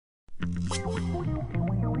This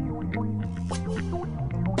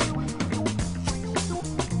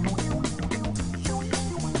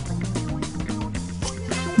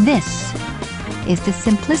is the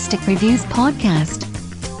Simplistic Reviews Podcast.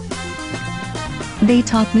 They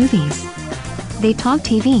talk movies. They talk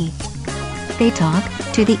TV. They talk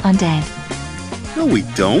to the undead. No, we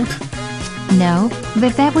don't. No,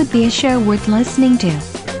 but that would be a show worth listening to.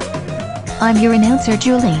 I'm your announcer,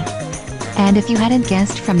 Julie. And if you hadn't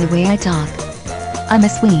guessed from the way I talk, I'm a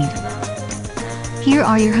Swede. Here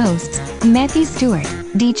are your hosts, Matthew Stewart,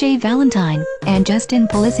 DJ Valentine, and Justin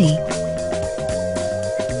Polizzi.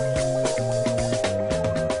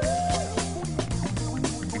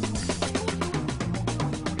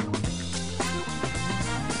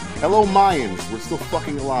 Hello, Mayans. We're still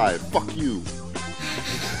fucking alive. Fuck you.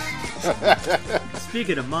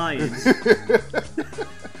 Speaking of Mayans.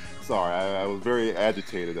 Sorry, I was very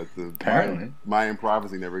agitated that the Mayan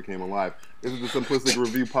prophecy never came alive. This is the Simplistic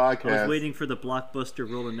Review Podcast. I was waiting for the blockbuster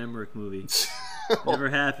Roland Emmerich movie. Never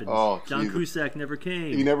happened. Oh, John Cusack never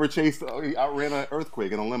came. He never chased. He outran an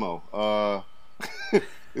earthquake in a limo. This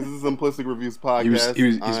is the Simplistic Reviews Podcast.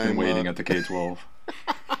 He's been waiting at the K-12.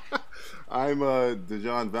 I'm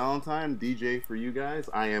DeJohn Valentine, DJ for you guys.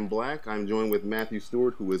 I am black. I'm joined with Matthew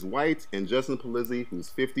Stewart, who is white, and Justin Polizzi, who's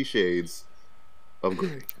 50 Shades of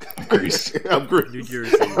Gray. Of Greece. New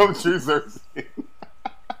Jersey. Of New Jersey.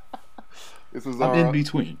 I'm in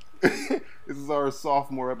between. This is our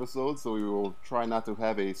sophomore episode, so we will try not to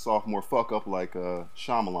have a sophomore fuck up like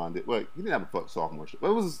Shyamalan did. Wait, he didn't have a sophomore.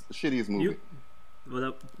 What was his shittiest movie?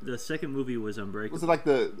 The second movie was Unbreakable. Was it like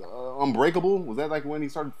the Unbreakable? Was that like when he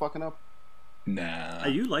started fucking up? Nah.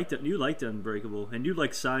 You liked it. You liked Unbreakable, and you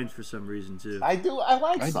like Signs for some reason too. I do. I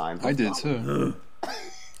like Signs. I did too.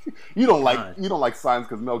 You don't like Signs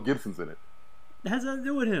because Mel Gibson's in it. It has nothing to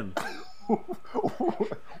do with him.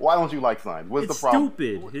 Why don't you like Signs? What's the problem?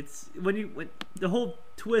 Stupid. It's when the whole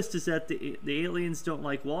twist is that the aliens don't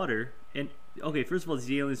like water. And okay, first of all,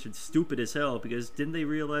 these aliens are stupid as hell because didn't they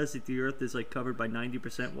realize that the Earth is like covered by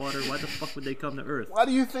 90% water? Why the fuck would they come to Earth? Why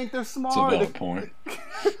do you think they're smart? It's a valid point.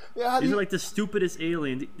 These are like the stupidest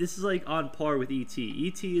alien. This is like on par with E.T.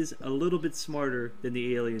 E.T. is a little bit smarter than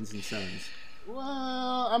the aliens in Signs.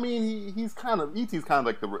 Well, I mean, he's kind of E.T.'s kind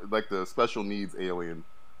of like the special needs alien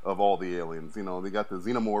of all the aliens. You know, they got the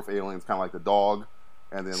xenomorph aliens, kind of like the dog,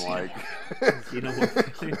 and then like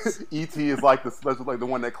E.T. is like the special, like the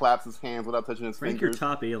one that claps his hands without touching his fingers. Rank your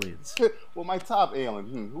top aliens. Well, my top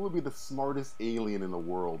alien. Who would be the smartest alien in the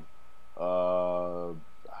world? Barack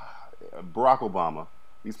Obama.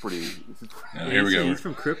 He's pretty. Here we go. He's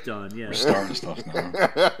from Krypton. Yeah. We're starting stuff now.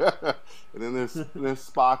 And then there's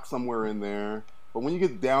Spock somewhere in there. But when you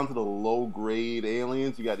get down to the low grade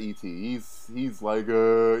aliens, you got E.T. He's like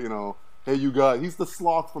hey, he's the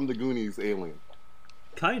sloth from the Goonies alien.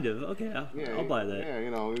 Kind of. Okay, I'll buy that.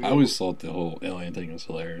 Yeah, I always thought the whole alien thing was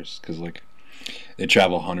hilarious because like they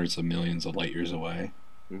travel hundreds of millions of light years away,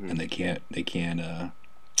 and they can't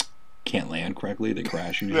land correctly. They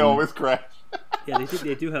crash usually. They always crash. Yeah,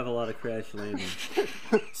 they do have a lot of crash landings.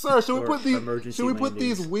 Sir, should we put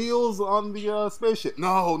these wheels on the spaceship?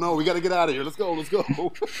 No, we got to get out of here. Let's go.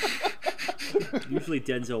 Usually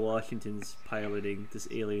Denzel Washington's piloting this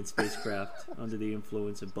alien spacecraft under the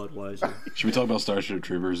influence of Budweiser. Should we talk about Starship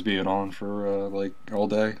Troopers being on for like all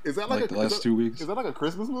day? Is that like the last 2 weeks? Is that like a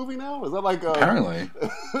Christmas movie now? Is that like apparently?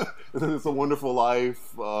 It's a Wonderful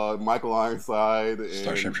Life, Michael Ironside, and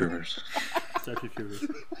Starship Troopers.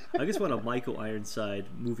 I just want a Michael Ironside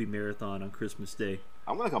movie marathon on Christmas Day.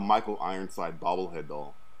 I want like a Michael Ironside bobblehead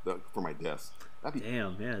doll for my desk.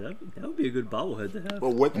 Damn, yeah, that would be a good bobblehead to have.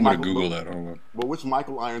 But what I'm gonna Google that. Hold on. But which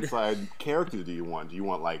Michael Ironside character do you want? Do you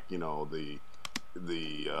want like the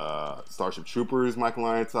Starship Troopers Michael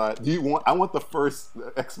Ironside? I want the first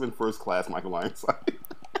X-Men First Class Michael Ironside.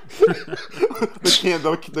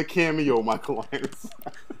 the cameo Michael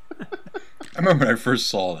Ironside. I remember when I first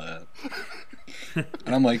saw that.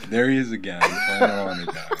 And I'm like, there he is again, playing an army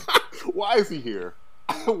guy. Why is he here?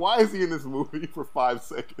 Why is he in this movie for 5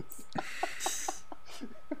 seconds?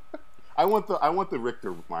 I want the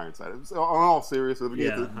Richter Ironside. On all seriousness,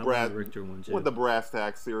 I want the Richter one too. With the brass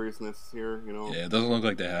tack seriousness here, Yeah, it doesn't look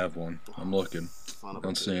like they have one. I'm looking.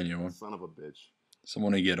 Don't see anyone. Son of a bitch.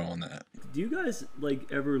 Someone to get on that. Do you guys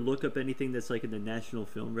like ever look up anything that's like in the National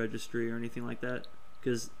Film Registry or anything like that?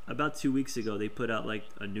 Because about 2 weeks ago, they put out like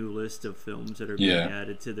a new list of films that are being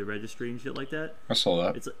added to the registry and shit like that. I saw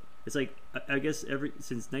that. It's like I guess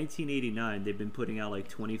since 1989, they've been putting out like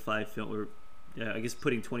 25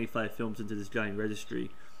 putting 25 films into this giant registry.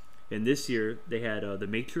 And this year they had The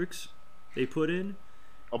Matrix they put in,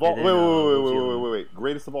 Of all, And then, wait.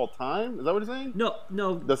 Greatest of all time? Is that what you're saying? No,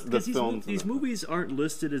 The because films these and that. movies aren't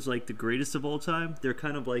listed as like the greatest of all time. They're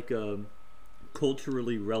kind of like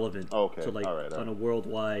culturally relevant. Okay, So like all right. on a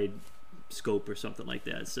worldwide scope or something like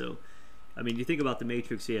that. So, I mean, you think about The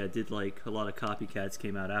Matrix. Yeah, it did like a lot of copycats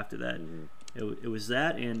came out after that. Mm-hmm. It was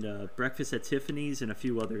that and Breakfast at Tiffany's and a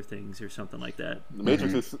few other things or something like that. The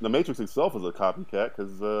Matrix itself is a copycat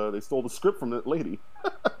because they stole the script from that lady,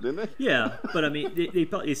 didn't they? Yeah, but I mean, they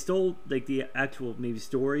probably stole like the actual maybe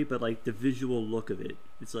story, but like the visual look of it.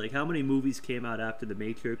 It's like how many movies came out after The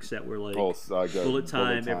Matrix that were like bullet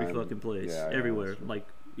time every fucking place, everywhere. Like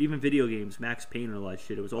even video games, Max Payne and all that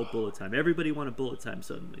shit. It was all bullet time. Everybody wanted bullet time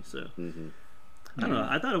suddenly. So I don't know.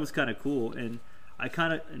 I thought it was kind of cool, and I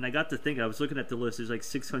got to think. I was looking at the list. There's like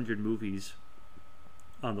 600 movies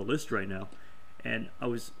on the list right now, and I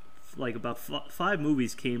was like about five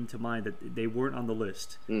movies came to mind that they weren't on the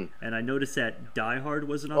list, and I noticed that Die Hard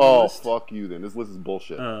wasn't on the list. Oh fuck you! Then this list is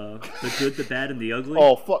bullshit. The Good, the Bad, and the Ugly.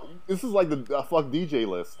 Oh fuck! This is like the fuck DJ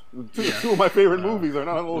list. Two of my favorite movies are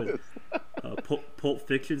not on the list. Pulp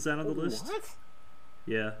Fiction's not on the list. What?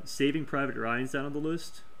 Yeah, Saving Private Ryan's not on the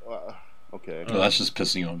list. Okay. Oh, that's just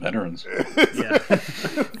pissing on veterans. Yeah.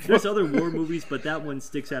 There's other war movies, but that one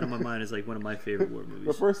sticks out of my mind as like one of my favorite war movies.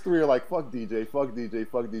 The first three are like fuck DJ, fuck DJ,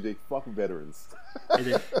 fuck DJ, fuck veterans. And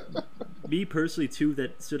then me personally too,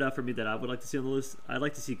 that stood out for me that I would like to see on the list. I'd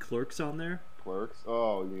like to see Clerks on there. Clerks?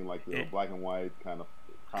 Oh, you mean like the black and white kind of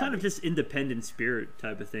comedy. Kind of just independent spirit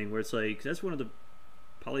type of thing, where it's like that's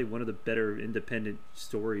probably one of the better independent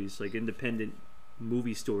stories, like independent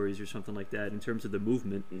movie stories or something like that in terms of the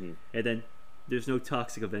movement. And then there's no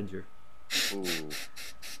Toxic Avenger. Ooh.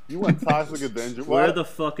 You want Toxic Avenger? Where the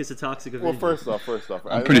fuck is a Toxic Avenger? Well, first off,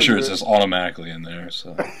 I'm pretty sure it's just automatically in there.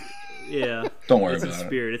 So yeah, don't worry it's about a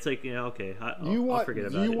spirit. It's like okay, I'll forget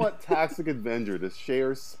about it. You want Toxic Avenger to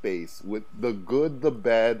share space with the good, the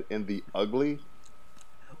bad, and the ugly?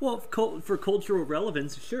 Well, for cultural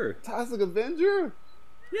relevance, sure. Toxic Avenger?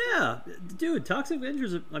 Yeah, dude, Toxic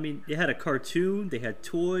Avengers, I mean, they had a cartoon, they had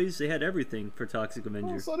toys, they had everything for Toxic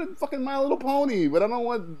Avenger. Oh, so did fucking My Little Pony, but I don't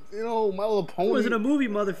want, My Little Pony. It wasn't a movie,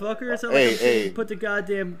 motherfucker. It's not like I'm put the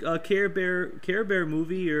goddamn Care Bear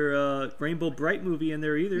movie or Rainbow Bright movie in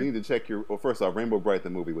there either. You need to check first off, Rainbow Bright, the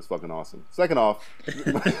movie, was fucking awesome. Second off,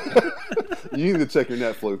 you need to check your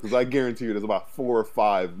Netflix, because I guarantee you there's about 4 or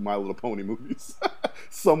 5 My Little Pony movies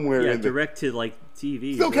somewhere in there. Direct to, like,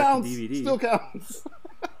 TV. Still counts. DVD. Still counts.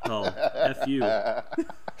 Oh, F you.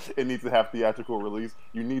 It needs to have theatrical release.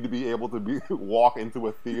 You need to be able to walk into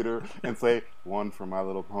a theater and say, "One for My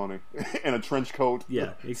Little Pony," in a trench coat.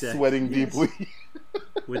 Yeah, exactly. Sweating deeply.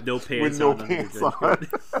 With no pants With no on. pants on.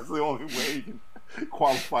 That's the only way you can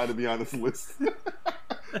qualify to be on this list.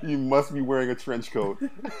 You must be wearing a trench coat.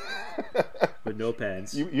 With no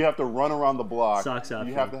pants. You have to run around the block. Socks out.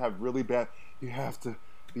 You have to have really bad... You have to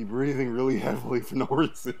be breathing really heavily for no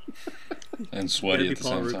reason. And sweaty at the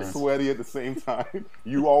same time. Sweaty at the same time.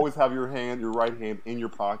 You always have your right hand in your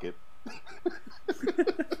pocket.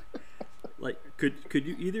 Like, could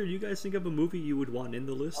you either of you guys think of a movie you would want in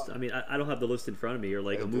the list? I mean, I don't have the list in front of me, or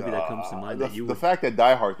like a movie that comes to mind that you would... The fact that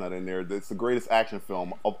Die Hard's not in there, it's the greatest action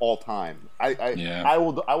film of all time. I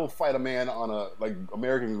will fight a man on a like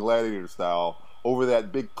American Gladiator style over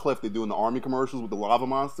that big cliff they do in the army commercials with the lava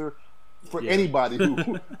monster. For anybody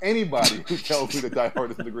who tells me that Die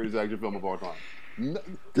Hard is the greatest action film of all time.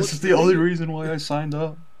 This is the only reason why I signed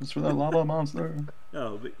up. It's for that lava monster.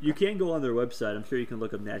 No, but you can go on their website. I'm sure you can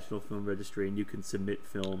look up National Film Registry and you can submit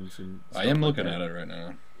films and stuff. I am looking at it right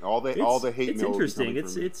now. All the hate it's mail. Interesting.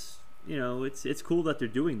 It's cool that they're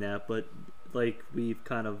doing that, but like we've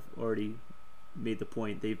kind of already made the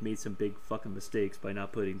point, they've made some big fucking mistakes by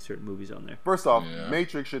not putting certain movies on there. First off,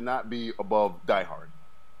 Matrix should not be above Die Hard.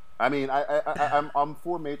 I mean, I'm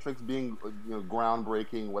for Matrix being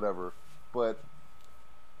groundbreaking, whatever, but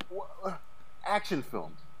action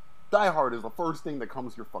films. Die Hard is the first thing that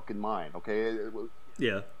comes to your fucking mind, okay?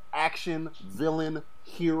 Yeah. Action, villain,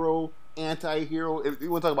 hero, anti-hero. If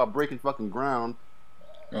you want to talk about breaking fucking ground.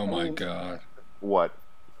 Oh my god. What?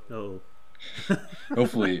 Oh.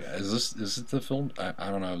 Hopefully, is it the film?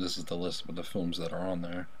 I don't know if this is the list of the films that are on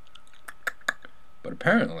there. But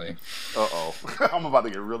apparently... Uh-oh. I'm about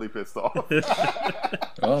to get really pissed off.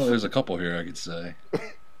 Well, there's a couple here I could say.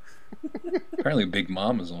 Apparently Big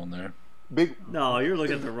Mama's on there. No, you're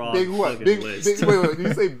looking at the wrong fucking list. Wait, did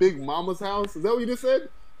you say Big Mama's house? Is that what you just said?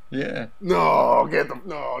 Yeah. No,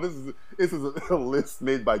 this is a list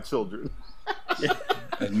made by children.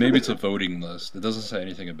 And maybe it's a voting list. It doesn't say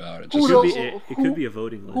anything about it. It could be a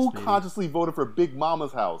voting list. Who maybe. consciously voted for Big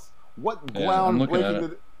Mama's house? What I'm looking at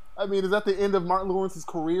groundbreaking it. I mean, is that the end of Martin Lawrence's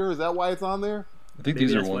career? Is that why it's on there? I think Maybe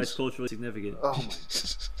these are that's why ones. it's culturally significant. Oh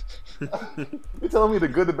my! You're telling me The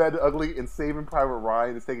Good, the Bad, the Ugly, and Saving Private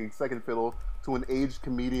Ryan is taking second fiddle to an aged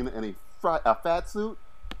comedian in a fat suit?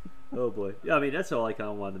 Oh boy. Yeah, I mean, that's all I kind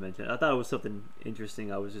of wanted to mention. I thought it was something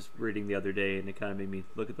interesting I was just reading the other day, and it kind of made me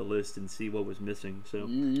look at the list and see what was missing. So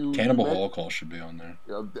Cannibal Holocaust should be on there.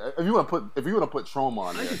 If you want to put Troma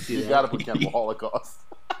on there, you got to put Cannibal Holocaust.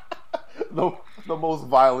 the most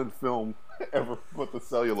violent film ever put the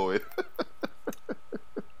celluloid.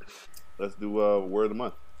 Let's do word of the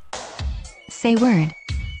month. Say word.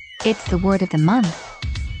 It's the word of the month.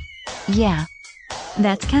 Yeah.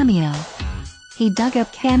 That's Cameo. He dug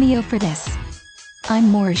up Cameo for this. I'm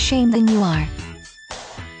more ashamed than you are.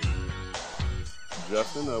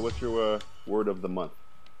 Justin, what's your word of the month?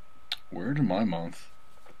 Word of my month?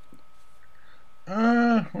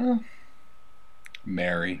 Well,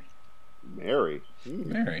 Mary. Mary.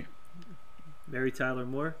 Mary. Mary Tyler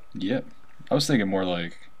Moore? Yep. I was thinking more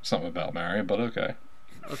like something about Mary, but okay.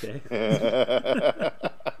 Okay.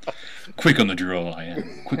 Quick on the draw, I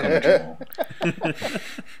am. Quick on the draw.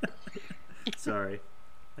 Sorry.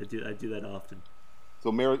 I do that often.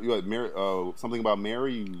 So Mary, something about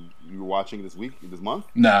Mary you were watching this month?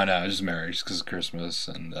 No, just Mary, just because of Christmas,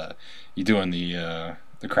 and you doing the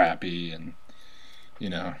crappy and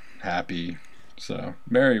happy. So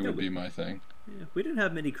Mary would be my thing. Yeah, we didn't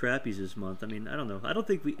have many crappies this month. I mean, I don't know. I don't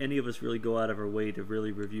think any of us really go out of our way to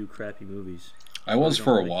really review crappy movies. I was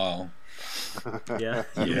for a while. Yeah,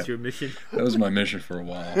 that was your mission. That was my mission for a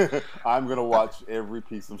while. I'm gonna watch every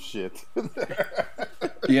piece of shit.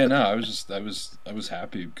 Yeah, no, I was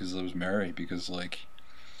happy because it was Mary, because we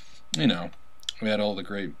had all the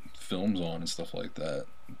great films on and stuff like that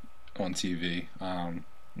on TV. I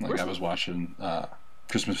was watching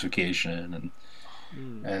Christmas Vacation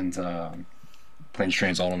and Planes,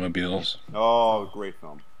 Trains, Automobiles. Oh, great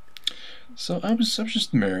film. So I was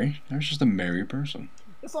just Mary. I was just a Mary person.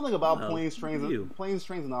 There's something about Planes, Trains,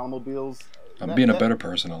 and Automobiles. I'm being a better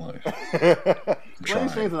person in life.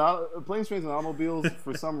 Planes, Trains, and Automobiles.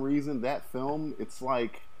 For some reason, that film, it's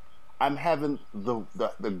like I'm having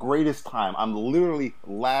the greatest time. I'm literally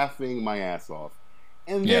laughing my ass off.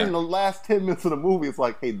 And then in the last 10 minutes of the movie, it's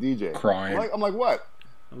like, hey, DJ. Crying. I'm like, what?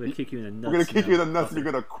 I'm going to kick you in the nuts. We're going to kick you in the nuts and you're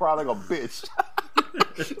going to cry like a bitch.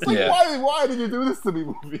 It's like, why did you do this to me,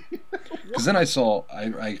 movie? Because then I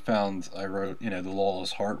wrote, the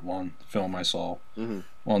Lawless Heart film I saw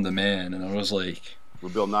on demand, and I was like...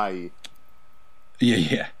 With Bill Nighy.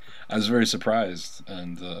 Yeah. I was very surprised,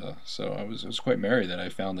 and so I was quite merry that I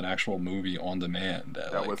found an actual movie on demand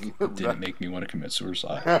that didn't make me want to commit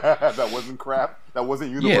suicide. That wasn't crap. That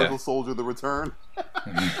wasn't Universal Soldier: The Return.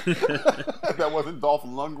 That wasn't Dolph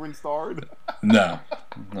Lundgren starred. No,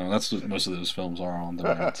 that's what most of those films are on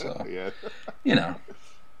demand. So it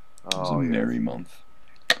was a merry month.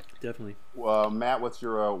 Definitely. Matt, what's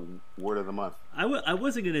your word of the month? I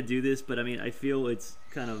wasn't gonna do this, but I mean, I feel it's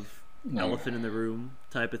kind of elephant in the room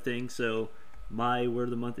type of thing. So my word of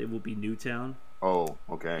the month, it will be Newtown. Oh,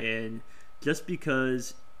 okay. And just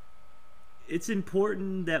because it's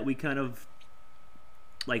important that we kind of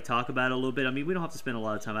talk about it a little bit. I mean, we don't have to spend a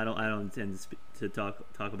lot of time. I don't intend to talk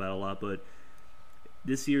about it a lot, but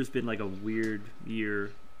this year's been a weird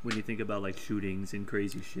year when you think about shootings and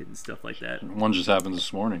crazy shit and stuff like that. One just happened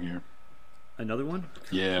this morning here. Another one?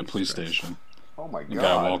 Yeah, police station. Oh my god. The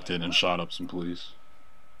guy walked in and shot up some police.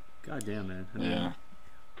 God damn, man. I mean,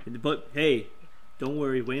 but hey, don't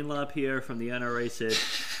worry. Wayne LaPierre from the NRA said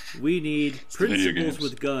we need principals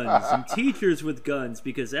with guns and teachers with guns,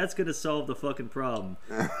 because that's going to solve the fucking problem.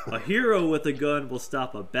 A hero with a gun will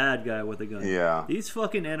stop a bad guy with a gun. Yeah. These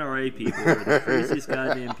fucking NRA people are the craziest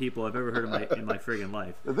goddamn people I've ever heard in my friggin'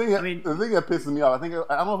 life. The thing that pisses me off, I don't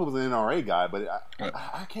know if it was an NRA guy, but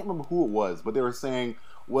I can't remember who it was, but they were saying,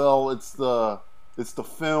 well, it's the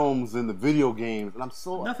films and the video games, and I'm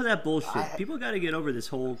so... Enough of that bullshit. People got to get over this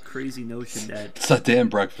whole crazy notion that... It's that damn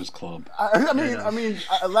Breakfast Club. I mean,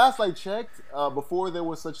 last I checked, before there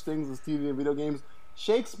were such things as TV and video games,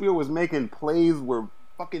 Shakespeare was making plays where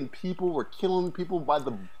fucking people were killing people by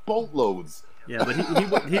the boatloads. Yeah, but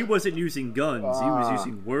he wasn't using guns. He was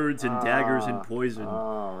using words and daggers and poison.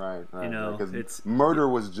 Oh, right. It's murder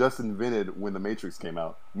was just invented when The Matrix came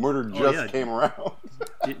out. Murder just came around.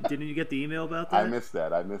 Didn't you get the email about that? I missed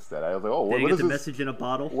that. I was like, oh, what is this? Message in a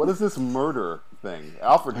bottle? What is this murder thing?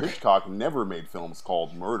 Alfred Hitchcock never made films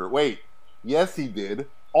called Murder. Wait, yes, he did.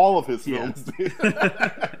 All of his films did.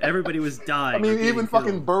 Everybody was dying. I mean, even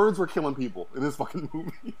fucking birds were killing people in his fucking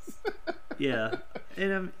movies. Yeah,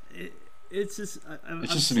 and it's just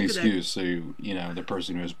an excuse. So the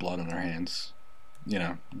person who has blood on their hands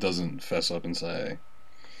doesn't fess up and say,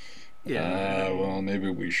 well, maybe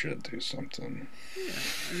we should do something. Yeah,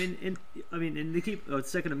 and they keep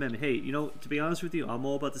Second Amendment. Hey, to be honest with you, I'm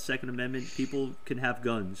all about the Second Amendment. People can have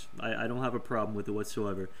guns. I don't have a problem with it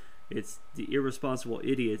whatsoever. It's the irresponsible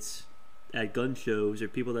idiots at gun shows or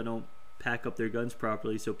people that don't pack up their guns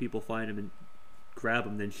properly, so people find them and grab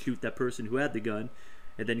them, then shoot that person who had the gun,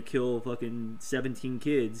 and then kill fucking 17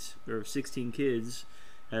 kids or 16 kids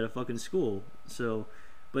at a fucking school. So,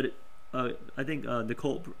 but I think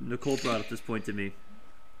Nicole brought up this point to me,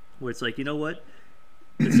 where it's like, you know what?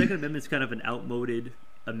 The Second Amendment's kind of an outmoded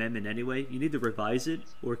amendment anyway. You need to revise it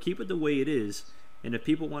or keep it the way it is. And if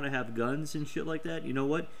people want to have guns and shit like that, you know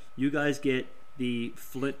what? You guys get the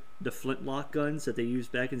flintlock guns that they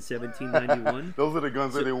used back in 1791. Those are the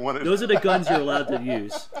guns that they wanted. Those are the guns you're allowed to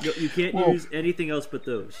use. You can't use anything else but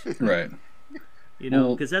those. Right.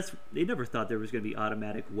 Because they never thought there was going to be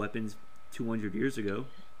automatic weapons 200 years ago.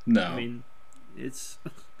 No. I mean, it's...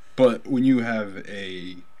 But when you have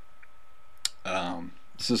a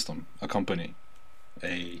system, a company,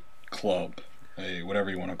 a club, a whatever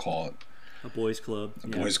you want to call it. A boys club.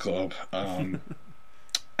 Boys club.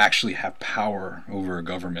 Actually have power over a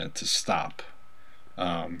government to stop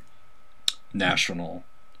national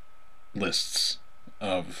lists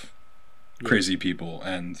of crazy people,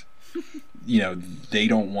 and they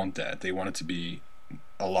don't want that. They want it to be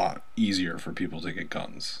a lot easier for people to get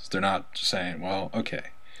guns. They're not just saying, well, okay,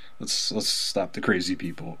 let's stop the crazy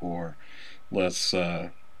people, or let's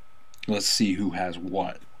see who has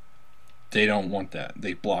what. They don't want that.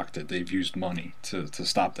 They blocked it. They've used money to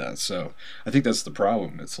stop that. So I think that's the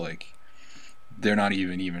problem. It's like they're not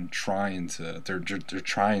even trying to. They're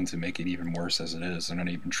trying to make it even worse as it is. They're not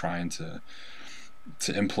even trying to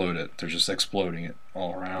implode it. They're just exploding it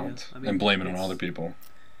all around and blaming it on other people.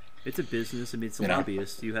 It's a business. I mean, it's a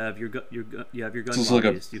lobbyist. You have your gun So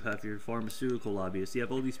lobbyist. You have your pharmaceutical lobbyist. You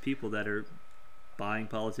have all these people that are buying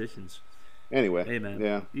politicians. Anyway, hey man,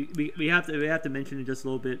 yeah, we have to mention it just a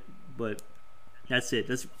little bit, but that's it.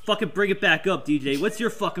 Let's fucking bring it back up, DJ. What's your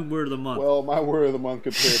fucking word of the month? Well, my word of the month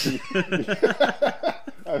compared to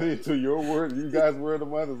I mean, to your word, you guys' word of the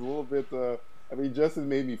month is a little bit. I mean, Justin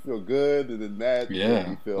made me feel good, and then Matt made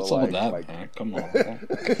me feel what's all that, man? Come on.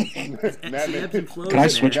 Can I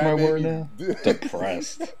switch my word now?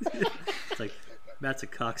 Depressed. It's like Matt's a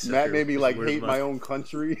cocksucker. Matt made me hate my own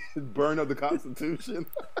country, burn up the Constitution.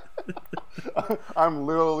 I'm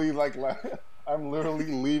literally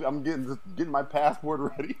leaving. I'm getting my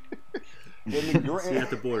passport ready. At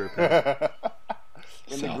the border.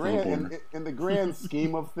 In the grand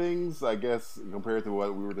scheme of things, I guess compared to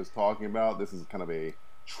what we were just talking about, this is kind of a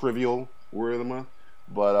trivial word of the month.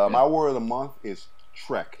 But my word of the month is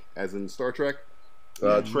Trek, as in Star Trek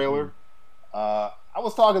trailer. I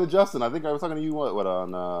was talking to Justin. I think I was talking to you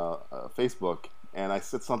on Facebook, and I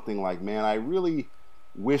said something like, "Man, I really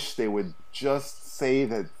wish they would just say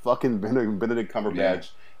that fucking Benedict Cumberbatch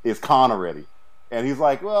is Khan already." And he's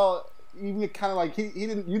like, "Well." You kind of like you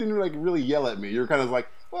didn't like really yell at me. You're kind of like,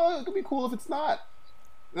 well, it could be cool if it's not.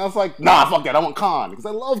 And I was like, nah, fuck that. I want Khan because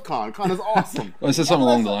I love Khan. Khan is awesome. Well, I said something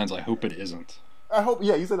along the lines, I hope it isn't.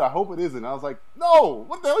 You said I hope it isn't. And I was like, no,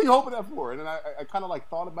 what the hell are you hoping that for? And then I kind of like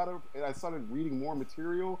thought about it, and I started reading more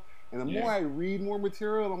material. And the more I read more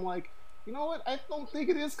material, I'm like, you know what? I don't think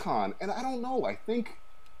it is Khan, and I don't know. I think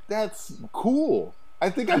that's cool. I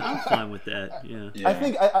think I'm fine with that. Yeah. I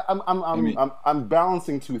think I'm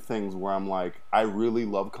balancing two things where I'm like, I really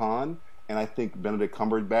love Khan, and I think Benedict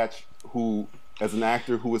Cumberbatch, who as an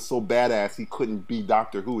actor who is so badass he couldn't be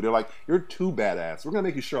Doctor Who. They're like, you're too badass. We're gonna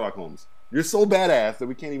make you Sherlock Holmes. You're so badass that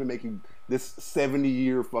we can't even make you this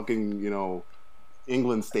 70-year fucking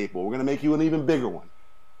England staple. We're gonna make you an even bigger one.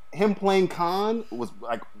 Him playing Khan was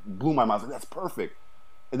like blew my mind. I was like, that's perfect.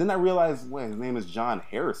 And then I realized, his name is John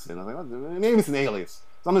Harrison. I was like, maybe it's an alias.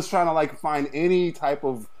 So I'm just trying to like find any type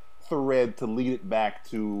of thread to lead it back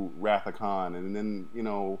to Wrath of Khan. And then,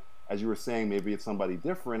 as you were saying, maybe it's somebody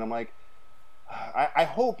different. I'm like, I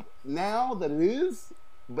hope now that it is,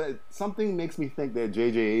 but something makes me think that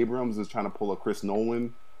J.J. Abrams is trying to pull a Chris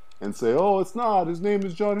Nolan and say, oh, it's not. His name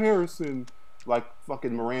is John Harrison. Like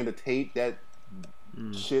fucking Miranda Tate. That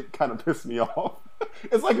shit kind of pissed me off.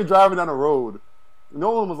 It's like you're driving down the road.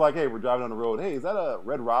 Nolan was like, hey, we're driving down the road. Hey, is that a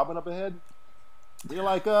Red Robin up ahead? And you're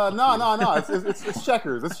like, no. It's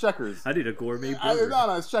Checkers. It's Checkers. I need a gourmet burger.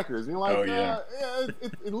 No, it's Checkers. And you're like,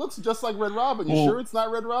 it looks just like Red Robin. You sure it's not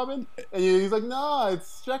Red Robin? And he's like, no,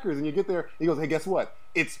 it's Checkers. And you get there. He goes, hey, guess what?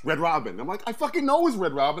 It's Red Robin. I'm like, I fucking know it's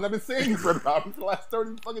Red Robin. I've been saying it's Red Robin for the last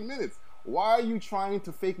 30 fucking minutes. Why are you trying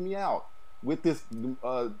to fake me out with this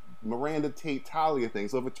Miranda Tate Talia thing.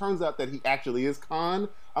 So if it turns out that he actually is Khan,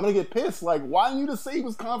 I'm gonna get pissed. Like, why didn't you just say he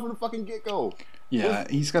was Khan from the fucking get go? Yeah,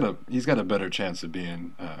 he's got a better chance of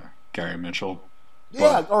being Gary Mitchell.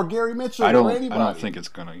 Yeah, or Gary Mitchell or anybody. I don't think it's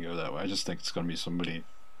gonna go that way. I just think it's gonna be somebody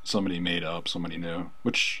made up, somebody new,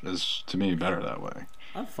 which is to me better that way.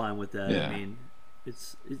 I'm fine with that. Yeah. I mean,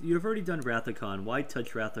 you've already done Wrath of Khan. Why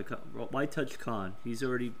touch Why touch Khan? He's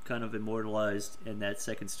already kind of immortalized in that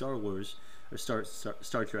second Star Wars or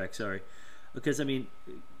Star Trek. Sorry, because I mean,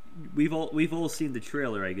 we've all seen the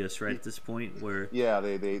trailer, I guess, right at this point where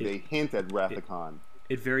they hint at Wrath of Khan.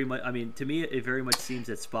 It very much. I mean, to me, it very much seems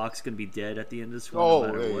that Spock's going to be dead at the end of this one. Oh,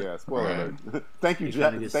 no matter what. yeah. Spoiler alert. Thank you,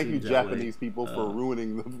 Japanese people, for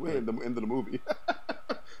ruining the end of the movie.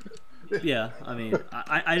 Yeah, I mean,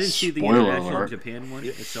 I didn't see the Spoiler international alert. Japan one.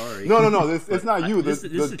 Sorry. No. It's not you. This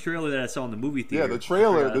is the trailer that I saw in the movie theater. Yeah, the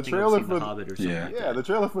trailer for The Hobbit or something. Yeah. Like yeah, that. the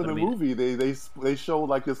trailer for But the I mean, movie. They showed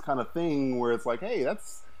like this kind of thing where it's like, hey,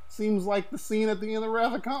 that's seems like the scene at the end of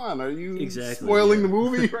Wrath of Khan. Are you spoiling the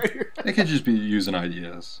movie right here? They could just be using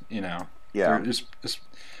ideas, you know. Yeah.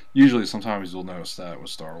 Usually, sometimes you'll notice that with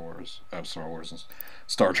Star Wars and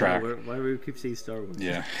Star Trek. Why do we keep saying Star Wars?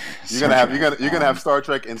 Yeah, You're gonna have Star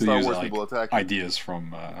Trek and Star Wars people attack you. ideas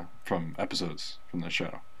from episodes from the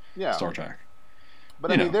show. Yeah, Star Trek.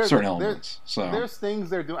 But I mean, there's certain elements. There's things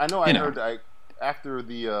they're doing. I know. I heard after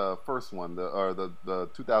the first one, the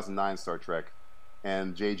 2009 Star Trek,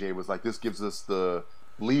 and JJ was like, "This gives us the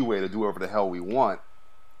leeway to do whatever the hell we want,"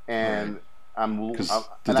 and because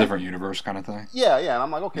the different universe kind of thing. Yeah, and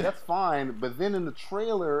I'm like, okay, that's fine. But then in the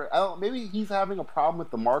trailer, maybe he's having a problem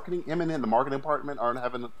with the marketing. Him and the marketing department aren't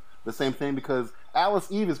having the same thing because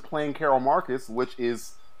Alice Eve is playing Carol Marcus,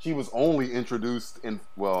 she was only introduced in,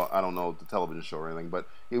 well, I don't know the television show or anything, but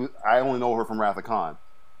I only know her from Wrath of Khan.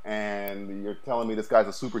 And you're telling me this guy's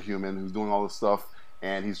a superhuman who's doing all this stuff,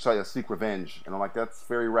 and he's trying to seek revenge. And I'm like, that's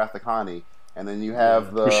very Wrath of Khan-y. And then you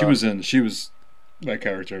have that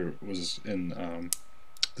character was in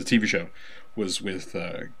the TV show was with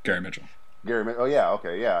Gary Mitchell. Oh yeah,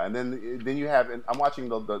 okay, yeah. And then you have, and I'm watching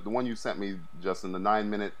the one you sent me, Justin, the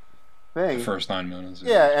 9-minute thing. The first 9 minutes.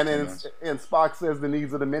 Yeah, and then Spock says the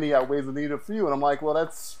needs of the many outweighs the need of few, and I'm like, well,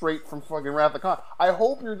 that's straight from fucking Wrath of Khan. I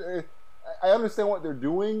hope I understand what they're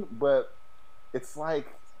doing, but it's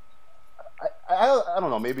like, I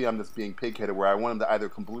don't know. Maybe I'm just being pig-headed, where I want them to either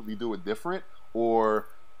completely do it different or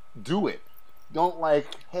do it. Don't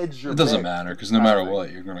hedge your. It doesn't matter because no matter what,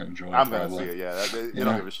 you're gonna enjoy it. I'm gonna see it. Yeah, they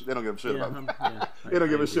don't give a shit. They don't give a shit about me. They don't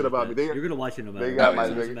give a shit about me. You're gonna watch it no matter. It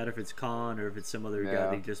doesn't matter if it's Khan or if it's some other guy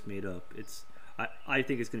they just made up. I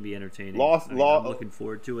think it's gonna be entertaining. I'm looking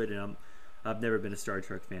forward to it, and I've never been a Star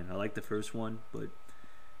Trek fan. I like the first one, but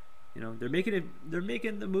they're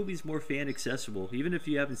making the movies more fan accessible. Even if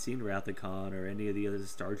you haven't seen Wrath of Khan or any of the other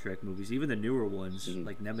Star Trek movies, even the newer ones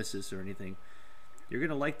like Nemesis or anything. You're going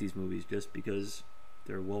to like these movies just because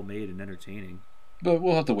they're well made and entertaining. But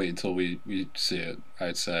we'll have to wait until we see it,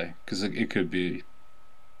 I'd say, because it could be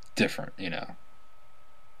different, All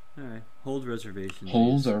right. Hold reservations.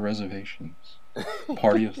 Hold our reservations.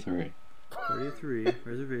 Party of 3. Party of 3.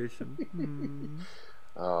 Reservation.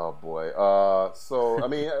 Oh, boy. So, I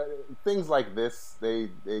mean, things like this, they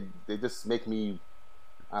just make me,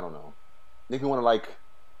 I don't know, make me want to,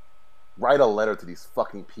 write a letter to these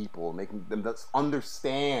fucking people, making them just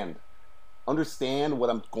understand what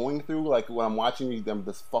I'm going through. When I'm watching them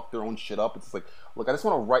just fuck their own shit up, it's like, look, I just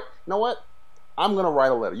want to write. You know what? I'm gonna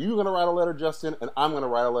write a letter. You're gonna write a letter, Justin, and I'm gonna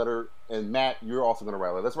write a letter. And Matt, you're also gonna write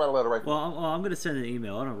a letter. Let's write a letter right now. Well, I'm gonna send an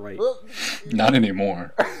email. I don't write. Not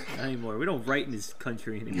anymore. Not anymore. We don't write in this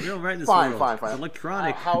country anymore. We don't write in this world. Fine. It's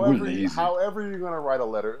electronic. However you're gonna write a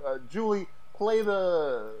letter, Julie, play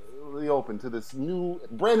the open to this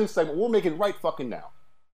brand new segment. We'll make it right fucking now.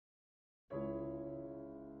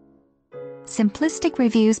 Simplistic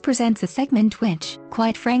Reviews presents a segment which,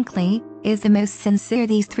 quite frankly, is the most sincere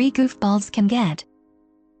these three goofballs can get.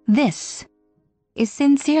 This is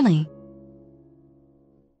Sincerely.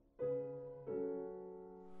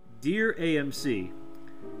 Dear AMC,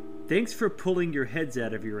 thanks for pulling your heads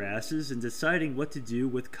out of your asses and deciding what to do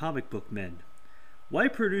with comic book men. Why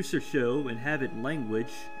produce a show and have it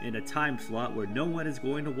languish in a time slot where no one is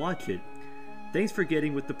going to watch it? Thanks for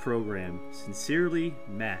getting with the program. Sincerely,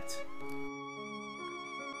 Matt.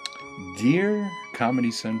 Dear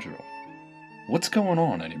Comedy Central, what's going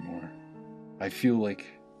on anymore? I feel like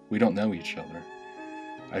we don't know each other.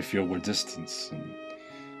 I feel we're distant and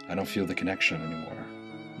I don't feel the connection anymore.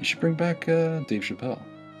 You should bring back Dave Chappelle.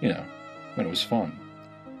 When it was fun.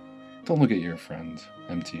 Don't look at your friend,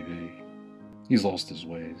 MTV. He's lost his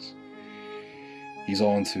ways. He's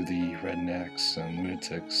all into the rednecks and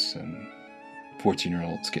lunatics and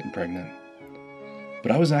 14-year-olds getting pregnant.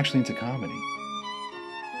 But I was actually into comedy.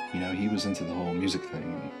 You know, he was into the whole music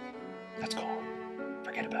thing. That's gone.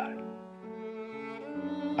 Forget about it.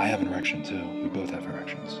 I have an erection too. We both have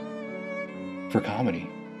erections. For comedy.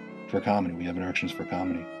 We have erections for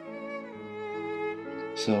comedy.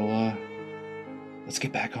 So, let's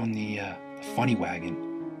get back on the funny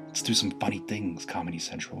wagon. Let's do some funny things, Comedy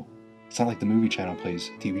Central. It's not like the movie channel plays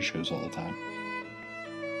TV shows all the time.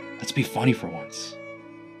 Let's be funny for once.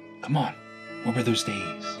 Come on. What were those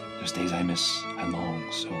days? Those days I miss and long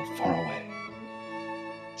so far away.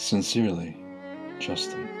 Sincerely,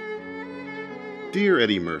 Justin. Dear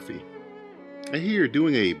Eddie Murphy, I hear you're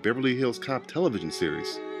doing a Beverly Hills Cop television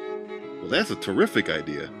series. Well, that's a terrific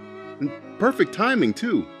idea. And perfect timing,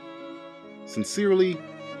 too. Sincerely,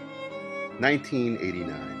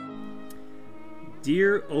 1989.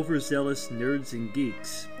 Dear overzealous nerds and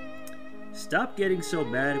geeks, stop getting so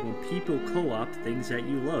mad when people co-opt things that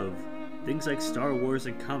you love. Things like Star Wars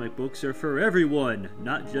and comic books are for everyone,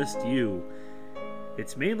 not just you.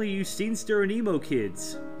 It's mainly you scenester and emo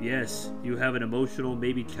kids. Yes, you have an emotional,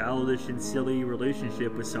 maybe childish and silly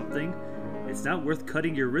relationship with something. It's not worth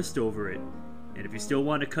cutting your wrist over it. And if you still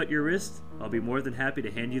want to cut your wrist, I'll be more than happy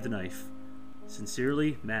to hand you the knife.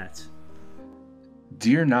 Sincerely, Matt.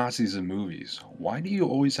 Dear Nazis in movies, why do you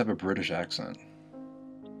always have a British accent?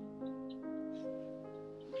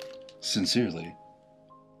 Sincerely,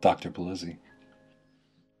 Dr. Polizzi.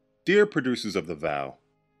 Dear producers of The Vow,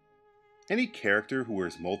 any character who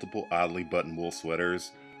wears multiple oddly buttoned wool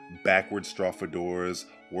sweaters, backwards straw fedoras,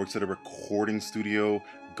 works at a recording studio,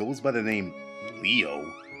 goes by the name Leo,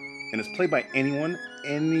 and is played by anyone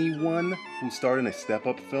who starred in a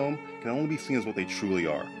step-up film can only be seen as what they truly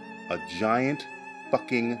are. A giant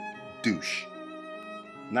fucking douche.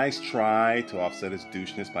 Nice try to offset his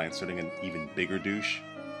doucheness by inserting an even bigger douche,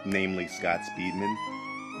 namely Scott Speedman.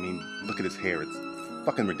 I mean, look at his hair, it's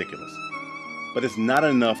fucking ridiculous. But it's not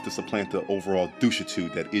enough to supplant the overall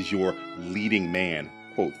douchitude that is your leading man,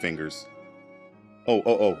 quote fingers.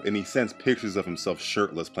 Oh, and he sends pictures of himself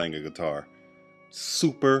shirtless playing a guitar.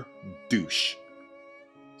 Super douche.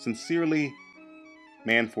 Sincerely,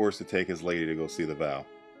 man forced to take his lady to go see The Vow.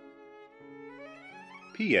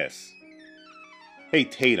 P.S. Hey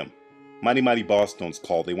Tatum, Mighty Mighty Bosstones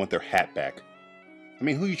called, they want their hat back. I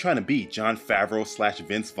mean, who are you trying to be, Jon Favreau /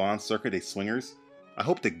 Vince Vaughn Circa des Swingers? I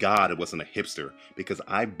hope to God it wasn't a hipster, because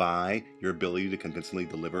I buy your ability to convincingly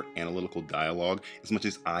deliver analytical dialogue as much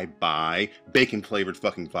as I buy bacon-flavored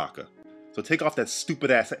fucking vodka. So take off that stupid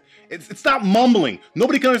ass. It's not mumbling.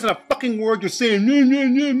 Nobody can understand a fucking word you're saying.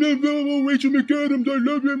 Rachel McAdams, I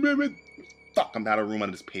love you. Fuck, I'm out of room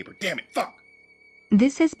on this paper. Damn it, fuck.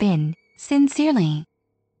 This has been Sincerely.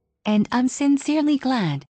 And I'm sincerely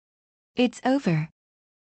glad it's over.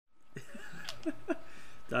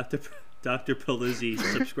 Dr. Polizzi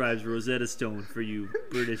subscribes Rosetta Stone for you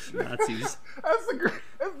British Nazis. That's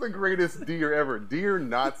the greatest dear ever. Dear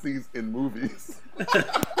Nazis in movies.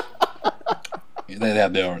 They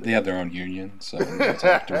have their own union, so they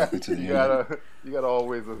talk directly to the union. You gotta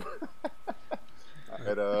always.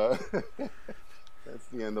 That's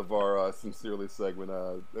the end of our Sincerely segment.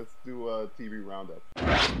 Let's do a TV roundup.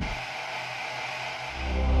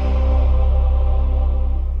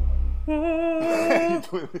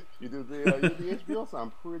 you do the HBO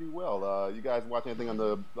sound pretty well. You guys watch anything on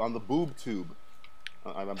the boob tube?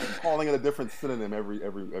 I'm calling it a different synonym every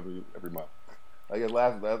month. I guess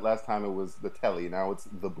last time it was the telly. Now it's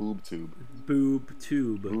the boob tube. Boob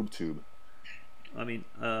tube. Boob tube. I mean,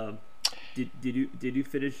 did you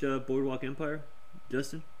finish Boardwalk Empire,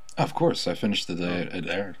 Justin? Of course, I finished the day it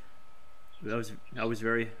aired. I was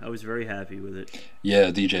very happy with it. Yeah,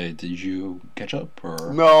 DJ, did you catch up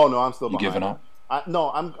or No, I'm still behind. You giving up? I'm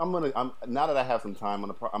now that I have some time,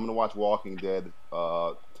 I'm gonna watch Walking Dead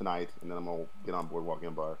tonight, and then I'm gonna get on Boardwalk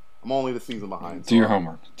Empire. I'm only the season behind. Do your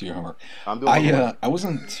homework. I'm doing homework. I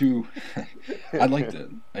wasn't too. I liked it.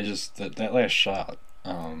 I just that last shot.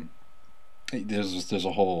 There's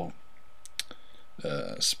a whole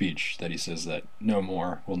speech that he says that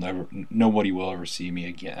nobody will ever see me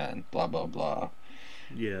again. Blah blah blah.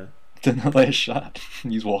 Yeah. Then the last shot,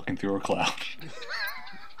 he's walking through a cloud.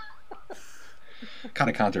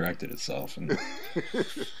 Kind of counteracted itself, and yeah,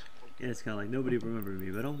 it's kind of like nobody remembered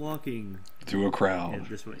me, but I'm walking through a crowd,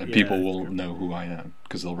 and people will know who I am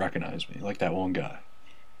because they'll recognize me, like that one guy.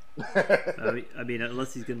 I mean,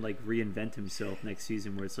 unless he's gonna like reinvent himself next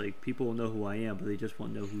season, where it's like people will know who I am, but they just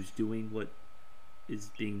won't know who's doing what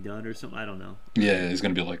is being done or something. I don't know. Yeah, he's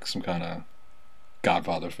gonna be like some kind of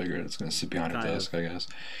Godfather figure that's gonna sit behind a desk, I guess.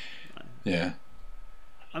 Yeah.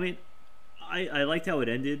 I mean, I liked how it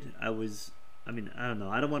ended. I don't know.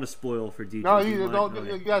 I don't want to spoil for DJ. No, you don't.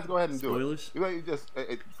 You guys go ahead and Spoilers? do it. You just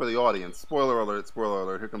for the audience. Spoiler alert! Spoiler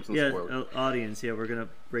alert! Here comes some spoilers. Audience. Yeah, we're gonna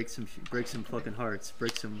break some fucking hearts,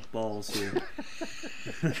 break some balls here.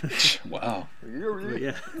 Wow.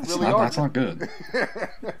 Yeah, That's not good.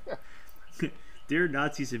 Dear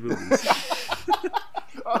Nazis in movies.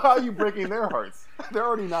 How are you breaking their hearts? They're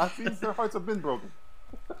already Nazis. Their hearts have been broken.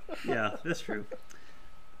 Yeah, that's true.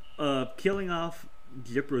 Killing off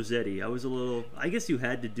Gyp Rossetti. I guess you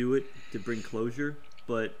had to do it to bring closure,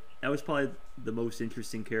 but that was probably the most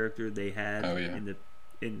interesting character they had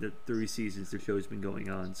in the 3 seasons the show's been going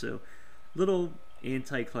on. So, little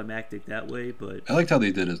anticlimactic that way, but I liked how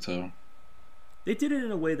they did it too. They did it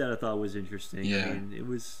in a way that I thought was interesting. Yeah. I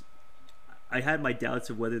mean, I had my doubts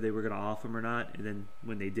of whether they were going to off him or not, and then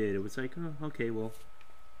when they did, it was like, oh, okay, well,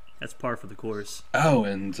 that's par for the course. Oh,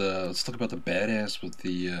 and let's talk about the badass with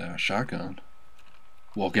the shotgun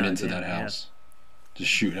walking into that house,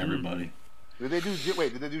 just shooting everybody. Did they do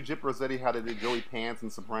Gyp Rossetti? How they did Joey Pants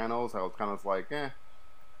and Sopranos? How it's kind of like,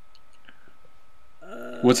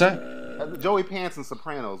 What's that? Joey Pants and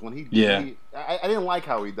Sopranos. When I didn't like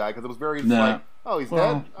how he died because it was very like, oh, he's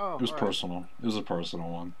dead. Oh, it was personal. It was a personal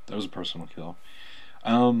one. That was a personal kill.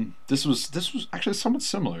 This was actually somewhat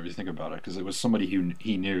similar if you think about it, because it was somebody who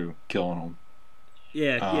he knew killing him.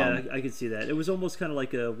 Yeah, I could see that. It was almost kind of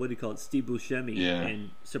like a, what do you call it, Steve Buscemi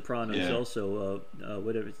in Sopranos. Yeah. Also,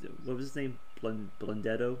 what was his name?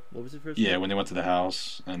 Blendetto. What was his first name? Yeah, when they went to the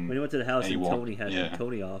house and Tony had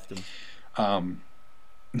Tony offed him.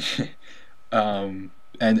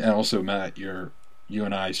 And also Matt, you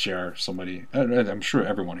and I share somebody. I'm sure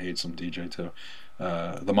everyone hates him. DJ too.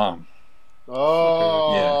 The mom.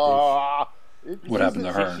 Oh, yeah. What happened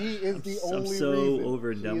to her? She is the only I'm so reason.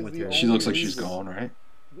 over and done with her. She looks like she's gone, right?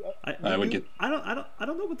 I don't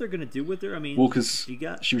know what they're gonna do with her. I mean, well, because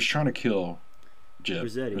she was trying to kill Gyp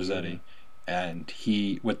Rossetti, and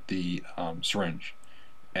he with the syringe,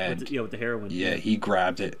 and with the heroin. Yeah, he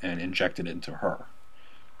grabbed it and injected it into her.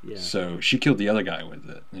 Yeah. So she killed the other guy with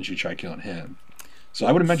it, and she tried killing him. So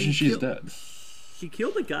I would imagine she's dead. She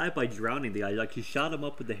killed the guy by drowning the guy. Like, she shot him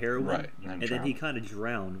up with the heroin, right? And then he kind of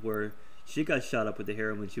drowned. Where she got shot up with the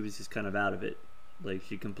heroin, she was just kind of out of it. Like,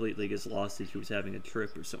 she completely gets lost and she was having a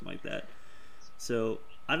trip or something like that. So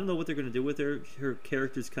I don't know what they're gonna do with her. Her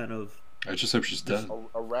character's kind of. I just hope she's dead.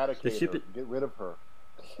 Eradicate her. Get rid of her.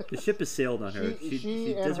 The ship has sailed on her.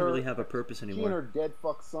 She doesn't really have a purpose anymore. She and her dead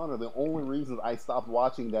fuck son are the only reasons I stopped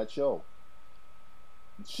watching that show.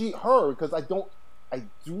 Because I do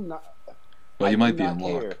not. Well, you might be in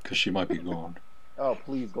luck because she might be gone. Oh,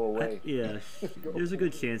 please go away. There's a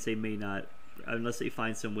good chance they may not, unless they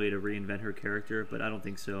find some way to reinvent her character. But I don't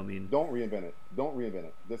think so. I mean, don't reinvent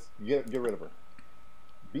it. Just get rid of her.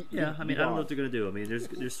 I don't know what they're gonna do. I mean,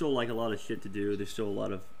 there's still like a lot of shit to do. There's still a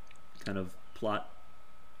lot of kind of plot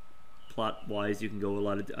wise. You can go a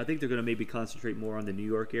lot of. I think they're gonna maybe concentrate more on the New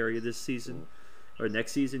York area this season or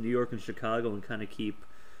next season, New York and Chicago, and kind of keep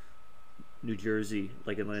New Jersey,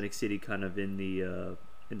 like Atlantic City, kind of in the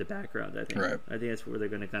background. I think. Right. I think that's where they're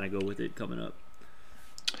going to kind of go with it coming up.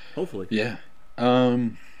 Hopefully. Yeah.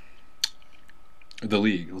 The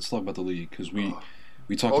League. Let's talk about the League because we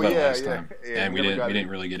talked about it last time, and we didn't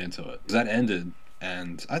really get into it. That ended,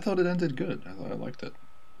 and I thought it ended good. I liked it.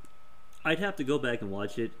 I'd have to go back and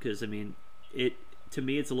watch it because I mean, to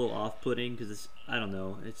me it's a little off-putting because I don't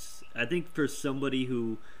know. I think for somebody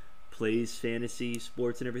who plays fantasy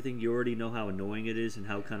sports and everything, you already know how annoying it is and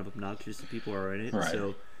how kind of obnoxious the people are in it. Right.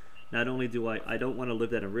 So not only do I don't want to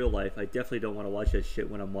live that in real life, I definitely don't want to watch that shit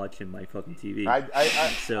when I'm watching my fucking TV.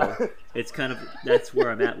 So it's kind of that's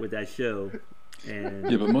where I'm at with that show. And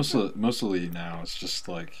yeah, but mostly now it's just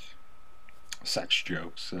like sex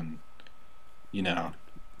jokes and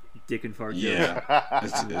dick and fart jokes. Yeah,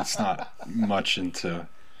 it's not much into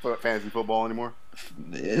fantasy football anymore.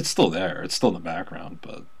 It's still there. It's still in the background,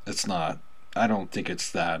 but it's not. I don't think it's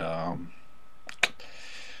that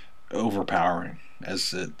overpowering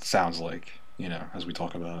as it sounds like. As we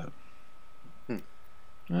talk about it.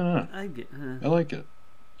 I don't know. I like it.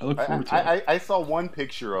 I look forward to it. I saw one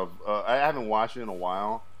picture of. I haven't watched it in a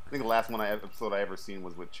while. I think the last episode I ever seen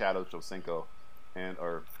was with Chad Ochocinco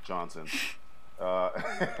or Johnson.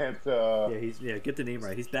 Get the name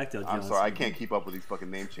right. He's back to Johnson. I'm sorry, I can't keep up with these fucking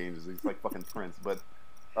name changes. He's like fucking Prince. But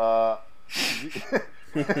the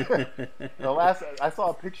last I saw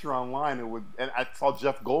a picture online, and I saw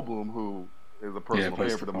Jeff Goldblum, who is a personal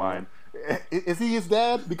plays favorite the of mine. Is he his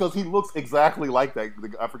dad? Because he looks exactly like that.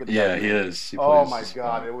 I forget the guy's he name. is. He Oh plays my his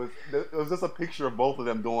god! father. It was just a picture of both of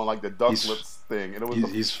them doing like the duck lips thing, and it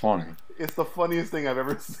was He's funny. it's the funniest thing I've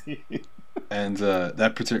ever seen. And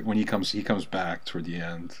that particular when he comes back toward the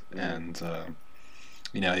end, and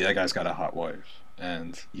that guy's got a hot wife,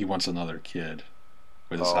 and he wants another kid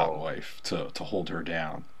with his hot wife to hold her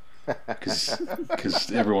down,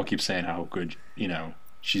 because everyone keeps saying how good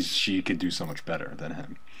she could do so much better than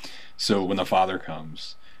him. So when the father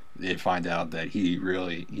comes, they find out that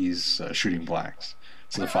he's shooting blacks.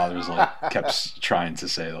 So the father's kept trying to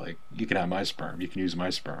say you can have my sperm, you can use my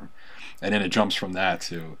sperm, and then it jumps from that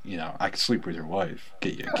to I can sleep with your wife,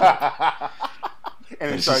 get you a kid.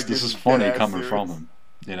 And this is funny coming from him.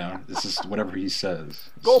 This is whatever he says.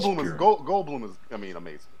 Goldblum is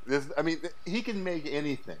amazing. He can make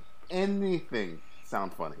anything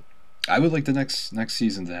sound funny. I would like the next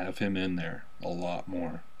season to have him in there a lot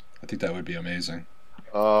more. I think that would be amazing.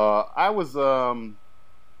 I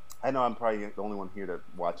know I'm probably the only one here that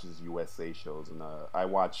watches USA shows, and I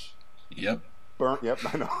watch. Yep. Yep,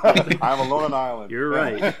 I know. I'm alone on an island. You're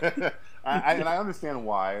right. And I understand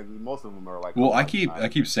why. Most of them are like. Well, I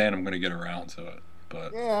keep saying I'm going to get around to it,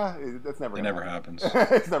 but yeah, that's never. It never happens.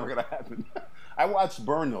 It's never going to happen. I watched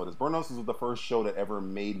Burn Notice. Burn Notice was the first show that ever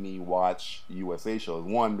made me watch USA shows.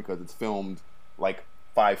 One, because it's filmed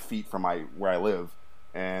 5 feet from where I live,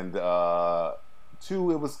 and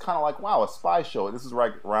two, it was kind of like, wow, a spy show. This is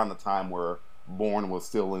right around the time where Bourne was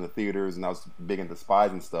still in the theaters, and I was big into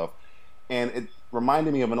spies and stuff. And it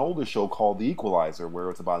reminded me of an older show called The Equalizer, where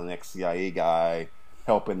it's about an ex-CIA guy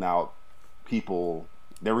helping out people.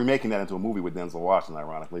 They're remaking that into a movie with Denzel Washington,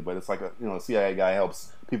 ironically, but it's like a CIA guy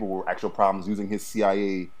helps people with actual problems using his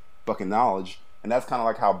CIA fucking knowledge, and that's kind of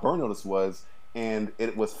like how Burn Notice was, and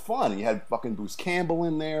it was fun. And you had fucking Bruce Campbell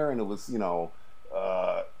in there, and it was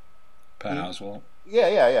Pat Oswalt.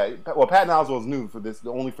 Yeah. Well, Patton Oswalt is new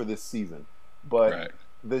only for this season, but right.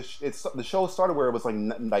 The show started where it was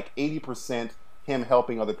like 80% him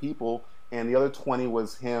helping other people, and the other 20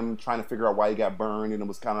 was him trying to figure out why he got burned. And it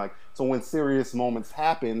was kind of like, so when serious moments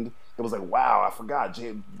happened, it was like, wow, I forgot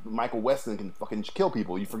Michael Weston can fucking kill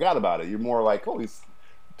people. You forgot about it. You're more like, oh, he's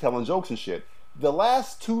telling jokes and shit. The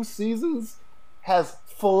last 2 seasons has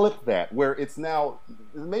flipped that, where it's now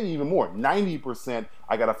maybe even more 90%.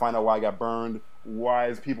 I gotta find out why I got burned. Why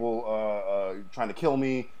is people trying to kill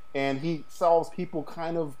me? And he solves people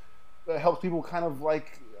helps people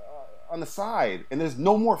on the side, and there's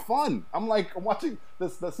no more fun. I'm watching the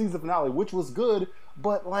season finale, which was good,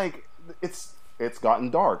 but it's gotten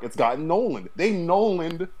dark. It's gotten Nolan. They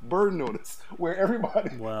Nolaned Burn Notice, where everybody,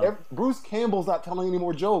 Bruce Campbell's not telling any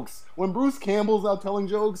more jokes. When Bruce Campbell's not telling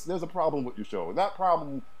jokes, there's a problem with your show. Not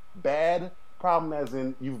problem bad, problem as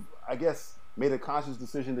in you've, I guess, made a conscious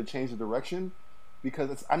decision to change the direction,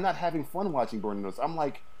 because I'm not having fun watching Burn Notice.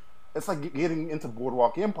 It's like getting into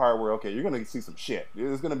Boardwalk Empire, where, okay, you're going to see some shit.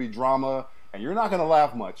 There's going to be drama, and you're not going to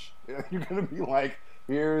laugh much. You're going to be like,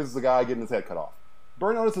 here's the guy getting his head cut off.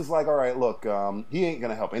 Burn Notice is like, all right, look, he ain't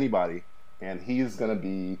going to help anybody, and he's going to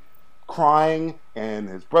be crying, and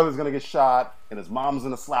his brother's going to get shot, and his mom's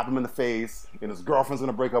going to slap him in the face, and his girlfriend's going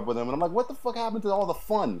to break up with him. And I'm like, what the fuck happened to all the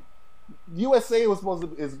fun? USA shows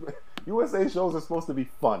are supposed to be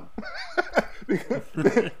fun.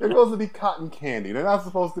 They're supposed to be cotton candy. They're not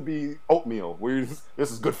supposed to be oatmeal, where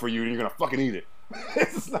this is good for you and you're gonna fucking eat it.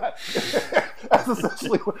 It's not. That's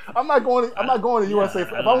essentially. I'm not going to USA.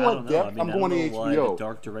 If I want depth, I'm going to HBO. Why the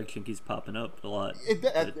dark direction keeps popping up a lot.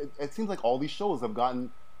 It seems like all these shows have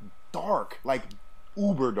gotten dark, like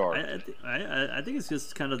uber dark. I think it's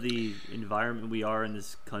just kind of the environment we are in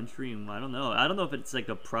this country, and I don't know if it's like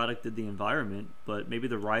a product of the environment, but maybe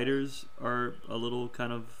the writers are a little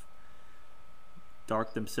kind of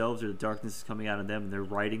dark themselves, or the darkness is coming out of them, and they're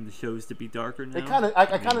writing the shows to be darker now. I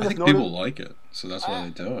think people like it, so that's why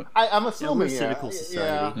they do it. I'm assuming we're a cynical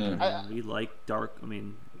society. Yeah. We like dark. I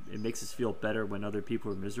mean, it makes us feel better when other people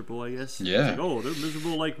are miserable, I guess. Yeah. It's like, oh, they're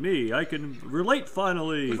miserable like me. I can relate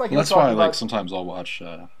finally. That's why sometimes I'll watch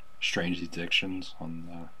Strange Addictions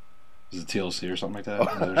on is it TLC or something like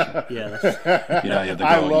that? Yeah.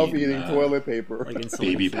 I love eating toilet paper,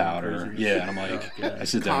 baby powder. Yeah, and I'm like, I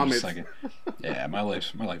sit down and just like, yeah, my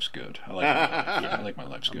life's good. I like my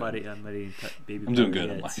life's good. I'm baby. I'm doing good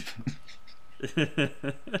in life.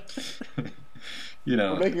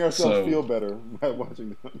 We're making ourselves feel better by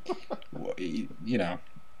watching them.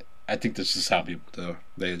 I think this is how people do.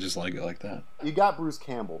 They just like it like that. You got Bruce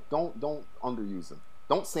Campbell. Don't underuse him.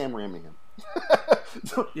 Don't Sam Raimi him.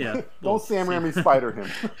 Don't Sam Raimi Spider him.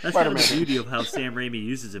 That's kind of the beauty of how Sam Raimi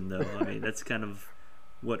uses him, though. I mean, that's kind of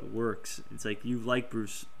what works. It's like you like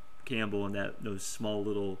Bruce Campbell and those small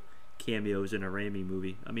little cameos in a Raimi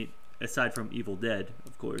movie. I mean, aside from Evil Dead,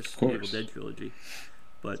 of course. The Evil Dead trilogy.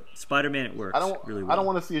 But Spider-Man, it works really well. I don't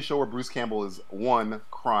want to see a show where Bruce Campbell is, one,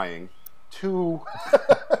 crying, two,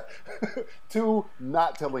 two,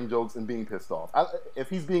 not telling jokes and being pissed off.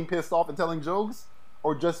 If he's being pissed off and telling jokes,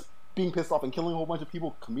 or just being pissed off and killing a whole bunch of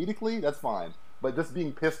people comedically, that's fine. But just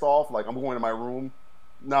being pissed off, like, I'm going to my room,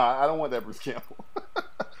 nah, I don't want that Bruce Campbell.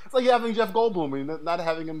 It's like having Jeff Goldblum and not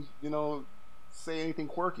having him, say anything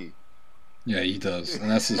quirky. Yeah, he does, and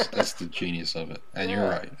that's the genius of it. And you're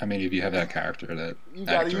right. I mean, if you have that character, that you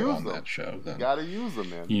gotta actor use on them. that show, then you gotta use them,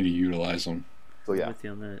 man. You need to utilize them. So yeah. I'm with you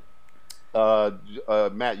on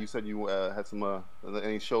that. Matt, you said you had some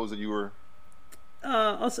any shows that you were.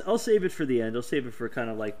 I'll save it for the end. I'll save it for kind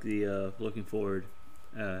of like the looking forward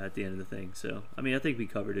at the end of the thing. So I mean, I think we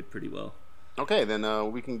covered it pretty well. Okay,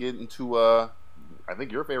 then we can get into I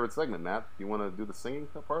think your favorite segment, Matt. You want to do the singing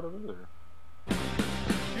part of it, or?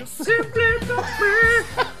 You simply don't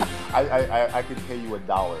I could pay you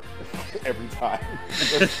 $1 every time,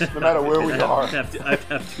 no matter where we are. I have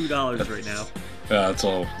 $2 right now. Yeah, that's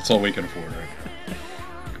all we can afford right now.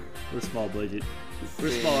 We're a small budget. We're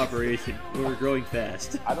a small operation. We're growing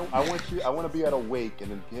fast. I want to be at a wake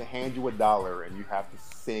and then hand you $1 and you have to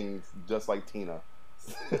sing just like Tina.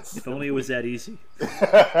 If only it was that easy.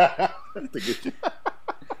 To get you.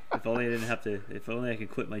 If only I didn't have to. If only I could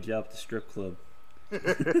quit my job at the strip club.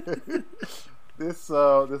 This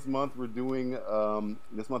month we're doing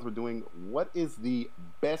what is the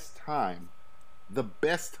best time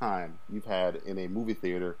you've had in a movie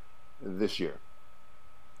theater this year.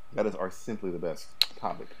 That is our Simply the Best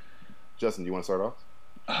topic. Justin, do you want to start off?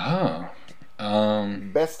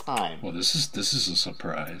 Best time. Well, this is a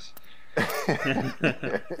surprise.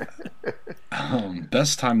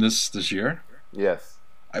 Best time this year? Yes.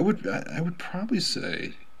 I would probably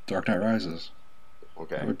say Dark Knight Rises.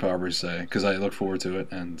 Okay. I would probably say, because I look forward to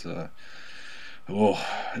it, and it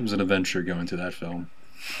was an adventure going to that film.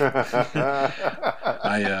 I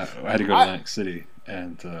had to go to Atlantic City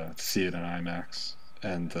and to see it in IMAX,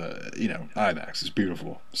 and IMAX is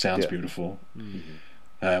beautiful, sounds beautiful. Mm-hmm.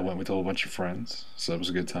 I went with a whole bunch of friends, so it was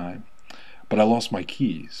a good time. But I lost my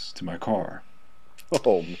keys to my car.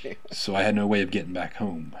 Oh man! So I had no way of getting back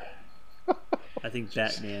home. I think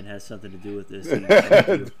Batman has something to do with this.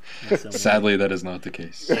 Sadly, that is not the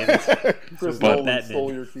case. Chris But Nolan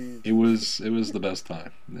stole your keys. It was the best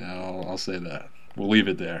time. I'll say that. We'll leave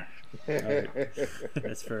it there. All right.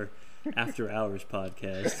 That's for After Hours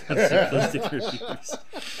podcast of Simplistic Reviews.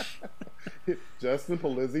 Justin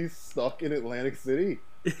Polizzi's stuck in Atlantic City.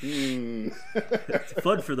 It's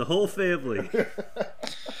fun for the whole family.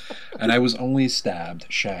 And I was only shagged.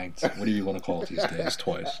 What do you want to call it these days?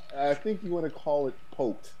 Twice. I think you want to call it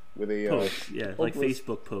poked with a poked, yeah, like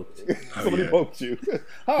Facebook poked. Somebody poked you.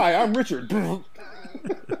 Hi, I'm Richard.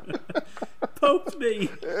 Poked me.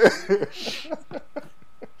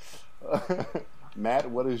 Matt,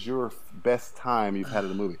 what is your best time you've had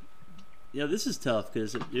at a movie? Yeah, this is tough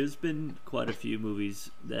because there's been quite a few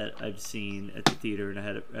movies that I've seen at the theater and I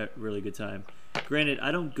had a really good time. Granted,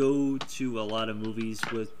 I don't go to a lot of movies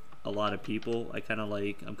with a lot of people. I'm kind of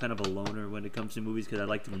a loner when it comes to movies because I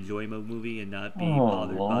like to enjoy my movie and not be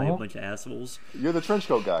bothered by a bunch of assholes. You're the trench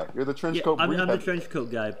coat guy. You're the trench coat. I'm the trench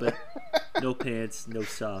coat guy, but no pants, no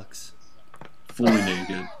socks. Fully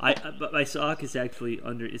naked. But my sock is actually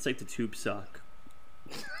under. It's like the tube sock.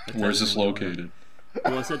 Where's this located?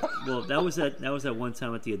 Well, that was that one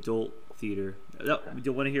time at the adult theater. Do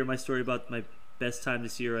you want to hear my story about my best time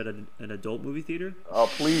this year at an adult movie theater? Oh,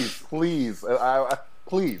 please. Please. All right,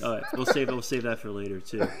 we'll save that for later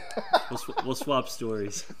too. We'll swap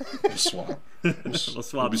stories. We'll swap. We'll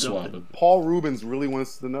swap something. Paul Rubens really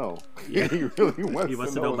wants to know. Yeah. He really wants. He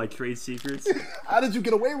wants to know my trade secrets. How did you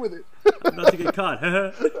get away with it? I'm not to get caught.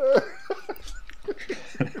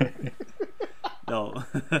 No.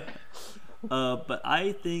 But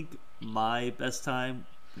I think my best time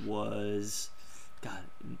was, God,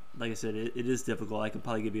 like I said, it is difficult. I could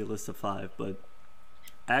probably give you a list of 5, but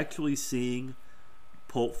actually seeing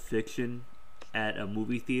Pulp Fiction at a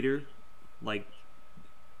movie theater, like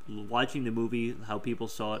watching the movie, how people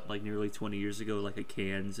saw it like nearly 20 years ago, like at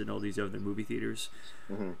Cannes and all these other movie theaters,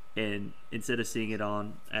 and instead of seeing it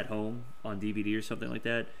at home on DVD or something like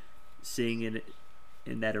that, seeing it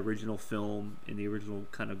in that original film and the original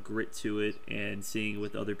kind of grit to it and seeing it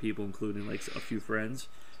with other people, including like a few friends,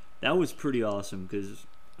 that was pretty awesome because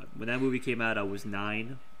when that movie came out I was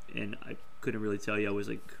 9 and I couldn't really tell you. I was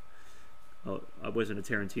like, I wasn't a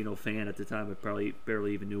Tarantino fan at the time. I probably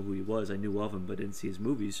barely even knew who he was. I knew of him but didn't see his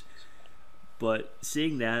movies, But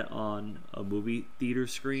seeing that on a movie theater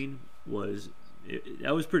screen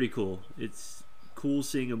that was pretty cool. It's cool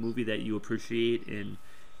seeing a movie that you appreciate and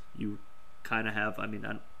you kind of have. I mean,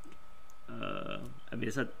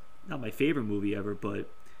 it's not my favorite movie ever, but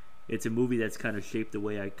it's a movie that's kind of shaped the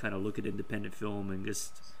way I kind of look at independent film and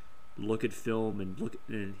just look at film and look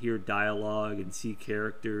and hear dialogue and see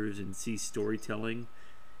characters and see storytelling.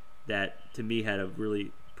 That to me had a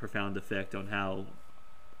really profound effect on how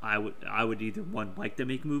I would either one like to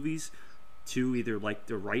make movies, two either like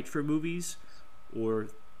to write for movies, or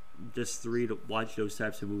just three to watch those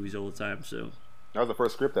types of movies all the time. So that was the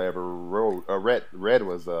first script I ever read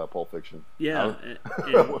was Pulp Fiction. Yeah,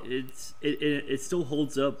 it still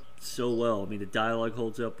holds up so well. I mean, the dialogue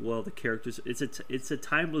holds up well. The characters, it's a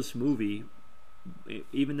timeless movie,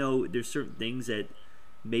 even though there's certain things that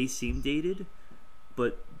may seem dated,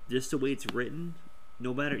 but just the way it's written,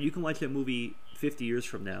 no matter, you can watch that movie 50 years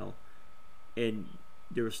from now, and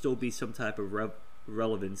there will still be some type of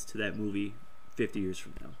relevance to that movie 50 years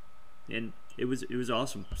from now. And it was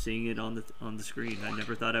awesome seeing it on the screen. I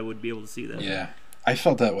never thought I would be able to see that. Yeah, I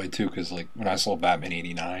felt that way too, because like when I saw Batman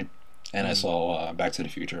 '89 and I saw Back to the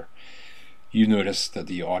Future, you noticed that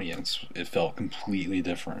the audience, it felt completely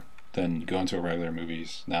different than going to regular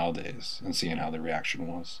movies nowadays and seeing how the reaction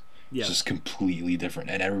was. Yeah. It's just completely different,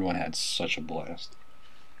 and everyone had such a blast.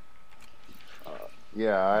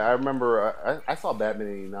 Yeah, I remember I saw Batman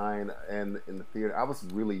 '89 and in the theater. I was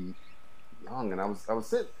really young, and I was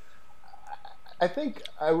sitting. I think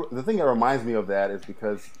the thing that reminds me of that is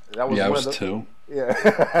because that was I one was of the, two. Yeah,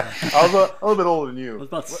 I was a little bit older than you. It was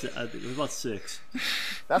about 6.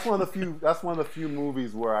 That's one of the few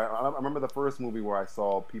movies where I remember the first movie where I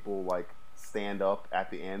saw people like stand up at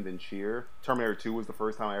the end and cheer. Terminator 2 was the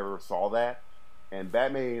first time I ever saw that, and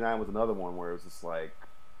Batman '89 was another one where it was just like,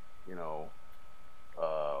 you know,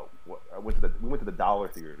 we went to the Dollar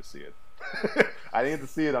Theater to see it. I didn't get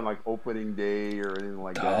to see it on like opening day or anything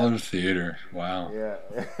like that. Dollar Theater, wow. Yeah,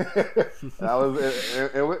 that was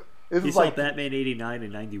it. It You was saw like Batman '89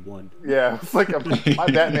 and '91. Yeah, it's like my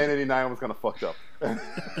Batman '89 was kind of fucked up.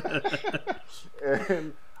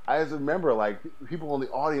 And I just remember like people in the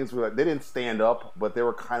audience were like, they didn't stand up, but they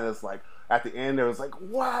were kind of just like at the end. There was like,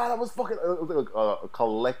 wow, that was fucking it was like a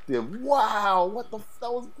collective. Wow,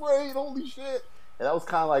 that was great. Holy shit. And that was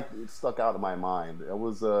kind of like, it stuck out in my mind. It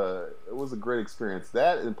was a great experience.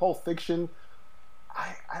 That and Pulp Fiction,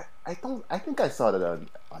 I think I saw it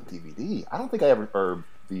on DVD. I don't think I ever, or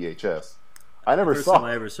VHS. I never The first saw. time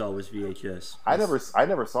I ever saw was VHS. I never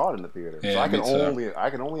saw it in the theater. Yeah, So me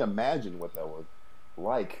I can only imagine what that was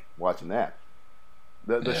like watching that.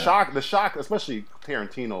 The Yeah. shock, especially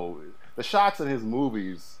Tarantino, the shocks in his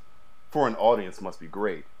movies for an audience must be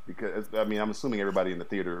great, because I mean, I'm assuming everybody in the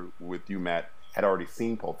theater with you, Matt, had already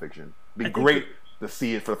seen Pulp Fiction. It'd be great to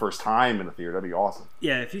see it for the first time in the theater. That'd be awesome.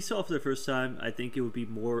 Yeah, if you saw it for the first time, I think it would be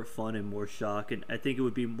more fun and more shock, and I think it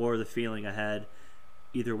would be more the feeling I had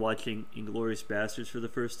either watching Inglourious Basterds for the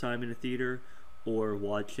first time in a theater or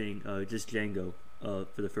watching just Django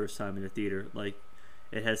for the first time in a theater. Like,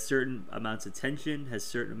 it has certain amounts of tension, has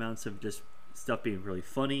certain amounts of just stuff being really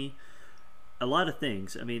funny, a lot of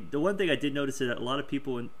things. I mean, the one thing I did notice is that a lot of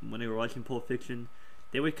people, when they were watching Pulp Fiction,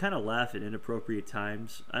 they would kind of laugh at inappropriate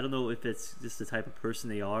times. I don't know if it's just the type of person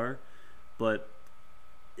they are, but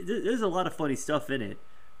there's a lot of funny stuff in it.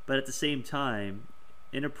 But at the same time,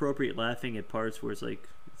 inappropriate laughing at parts where it's like,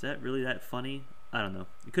 is that really that funny? I don't know.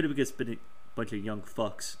 It could have just been a bunch of young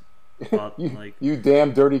fucks. You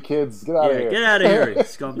damn dirty kids, get out of here! Get out of here,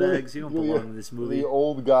 scumbags! You don't belong in this movie. The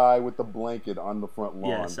old guy with the blanket on the front lawn.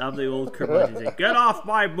 Yes, I'm the old curmudgeon saying, "Get off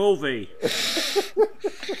my movie!"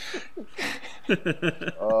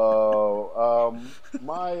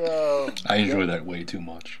 I enjoy that way too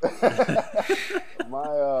much.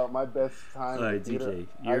 My best time. All right, DJ,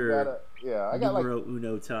 I got like numero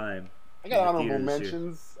uno time. I got honorable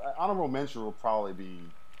mentions. Honorable mention will probably be,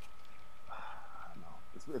 I don't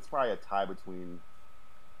know. It's probably a tie between.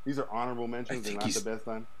 These are honorable mentions and not the best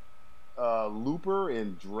time. Looper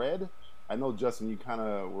and Dread. I know, Justin, you kind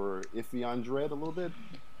of were iffy on Dread a little bit.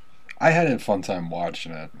 I had a fun time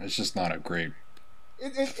watching it. It's just not a great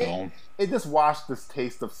film. It just washed this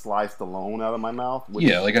taste of Sly Stallone out of my mouth.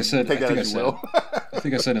 Yeah, like I said, I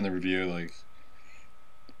think I said in the review, like,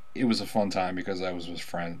 it was a fun time because I was with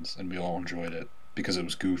friends and we all enjoyed it because it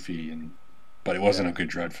was goofy, but it wasn't a good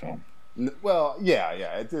Dread film. Well, yeah.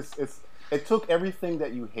 It took everything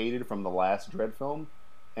that you hated from the last Dread film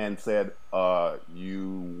and said,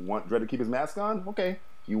 you want Dredd to keep his mask on? Okay.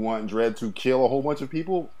 You want Dredd to kill a whole bunch of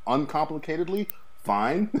people uncomplicatedly?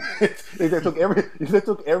 fine. They took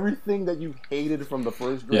everything that you hated from the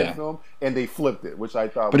first Dread film, and they flipped it, which I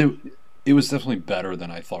thought. But it was definitely better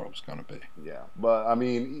than I thought it was going to be. Yeah, but I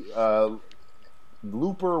mean,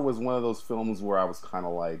 Looper was one of those films where I was kind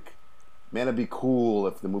of like, man, it'd be cool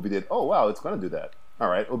if the movie did. Oh wow, it's going to do that. All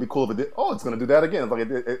right, it'll be cool if it did. Oh, it's going to do that again. It's like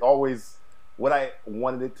it always what I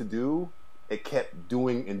wanted it to do. It kept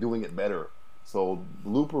doing it better. So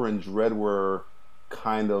Looper and Dread were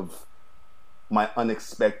kind of my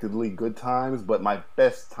unexpectedly good times, but my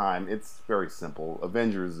best time, it's very simple.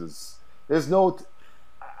 Avengers is, there's no,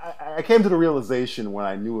 I came to the realization when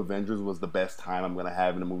I knew Avengers was the best time I'm going to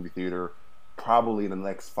have in a movie theater, probably in the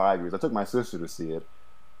next 5 years. I took my sister to see it,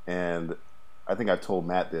 and I think I told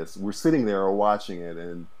Matt this. We're sitting there watching it,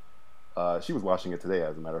 and she was watching it today,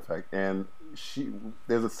 as a matter of fact, and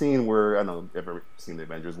there's a scene where, I don't know if you've ever seen the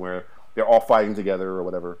Avengers, where they're all fighting together or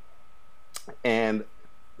whatever, and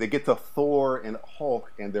they get to Thor and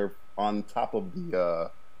Hulk, and they're on top of the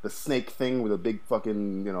snake thing with a big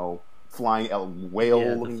fucking, flying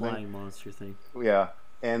whale looking thing. Yeah, the flying monster thing. Yeah,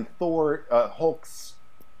 and Hulk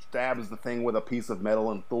stabs the thing with a piece of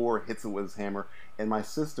metal, and Thor hits it with his hammer. And my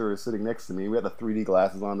sister is sitting next to me. We had the 3D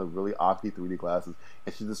glasses on, the really ocky 3D glasses,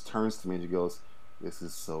 and she just turns to me and she goes, "This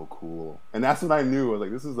is so cool." And that's when I knew. I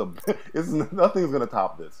was like, nothing's gonna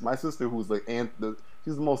top this. My sister, who's like,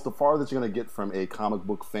 she's the farthest you're gonna get from a comic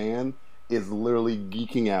book fan, is literally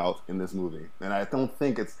geeking out in this movie. And I don't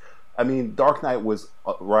think Dark Knight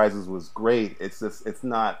Rises was great. It's just, it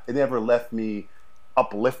never left me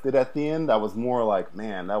uplifted at the end. I was more like,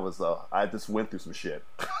 man, I just went through some shit.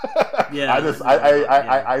 Yeah.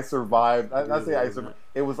 I survived.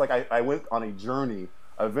 It was like I went on a journey.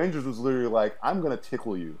 Avengers was literally like, I'm gonna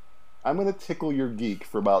tickle you. I'm gonna tickle your geek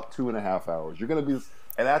for about 2.5 hours. You're gonna be,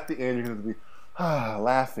 and at the end, you're gonna be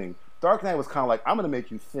laughing. Dark Knight was kind of like, I'm gonna make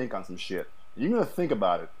you think on some shit. You're gonna think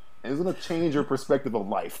about it, and it's gonna change your perspective of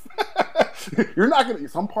life.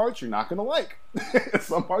 Some parts you're not gonna like.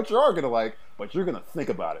 Some parts you are gonna like, but you're gonna think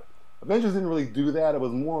about it. Avengers didn't really do that. It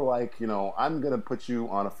was more like, I'm gonna put you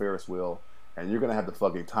on a Ferris wheel, and you're gonna have the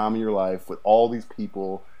fucking time of your life with all these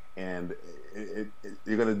people, and it's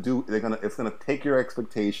gonna take your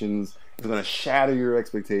expectations. It's gonna shatter your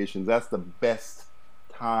expectations. That's the best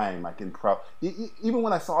time I can even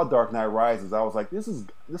when I saw Dark Knight Rises, I was like, this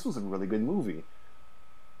was a really good movie.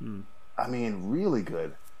 I mean, really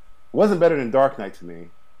good. It wasn't better than Dark Knight to me,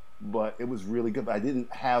 but it was really good. But I didn't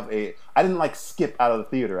like skip out of the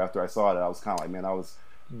theater after I saw it. I was kind of like, man,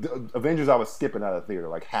 Avengers, I was skipping out of the theater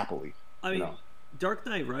like happily. I mean, Dark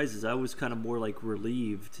Knight Rises, I was kind of more like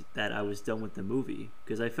relieved that I was done with the movie,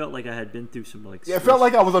 because I felt like I had been through some like. Yeah, it felt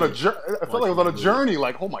like I was on a journey. I felt like I was on a journey.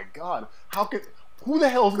 Like, oh my god, who the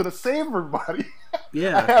hell is gonna save everybody?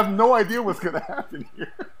 Yeah, I have no idea what's gonna happen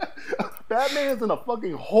here. Batman's in a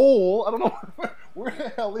fucking hole. I don't know where the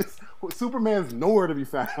hell is Superman's nowhere to be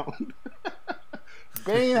found.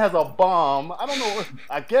 Bane has a bomb. I don't know.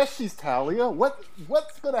 I guess she's Talia.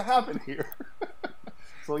 What's gonna happen here?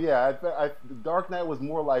 So yeah, Dark Knight was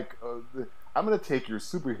more like, I'm gonna take your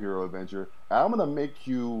superhero adventure, and I'm gonna make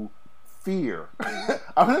you fear.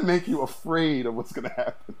 I'm gonna make you afraid of what's gonna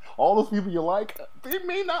happen. All those people you like, they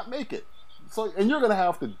may not make it. So, and you're gonna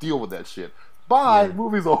have to deal with that shit. Bye. Yeah.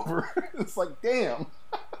 Movie's over. It's like, damn.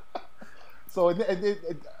 So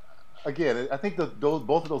again, I think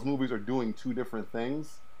both of those movies are doing two different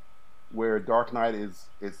things. Where Dark Knight is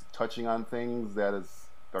touching on things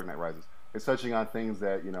Dark Knight Rises. It's touching on things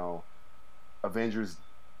that, Avengers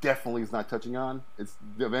definitely is not touching on.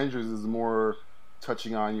 The Avengers is more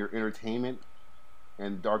touching on your entertainment,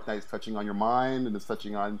 and Dark Knight's touching on your mind, and it's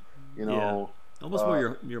touching on, almost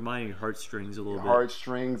more your mind and your heartstrings a little bit.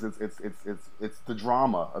 Heartstrings. It's the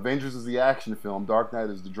drama. Avengers is the action film. Dark Knight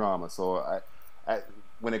is the drama. So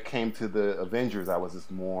when it came to the Avengers, I was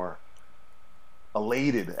just more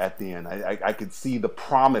elated at the end. I could see the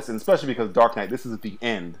promise, and especially because Dark Knight, this is the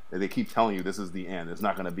end. They keep telling you this is the end. It's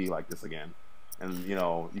not going to be like this again. And you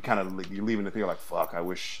kind of you're leaving the theater like, fuck, I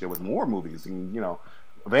wish there was more movies. And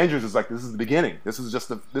Avengers is like, this is the beginning. This is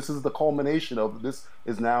the culmination of this.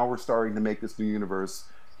 Is now we're starting to make this new universe.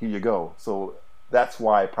 Here you go. So that's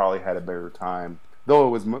why I probably had a better time, though it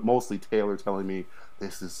was mostly Taylor telling me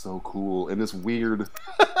this is so cool, and this weird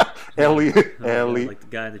Elliot, like the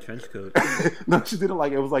guy in the trench coat. No, she didn't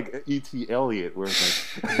like it. Was like E.T. Elliot, where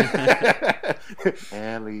it's like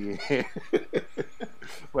Elliot.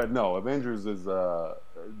 But no, Avengers is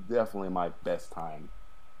definitely my best time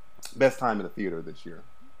in the theater this year.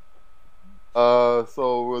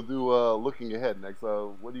 So we'll do looking ahead next.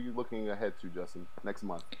 What are you looking ahead to, Justin? Next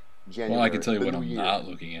month, January. Well, I can tell you what I'm not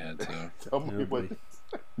looking ahead to. Tell me what.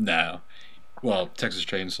 No. Well, Texas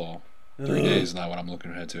Chainsaw. 3 days is not what I'm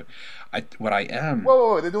looking ahead to. What I am.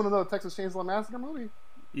 Whoa, they're doing another Texas Chainsaw Massacre movie?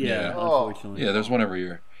 Yeah, Oh. unfortunately. Yeah, there's one every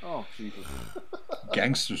year. Oh, Jesus.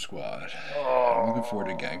 Gangster Squad. Oh. I'm looking forward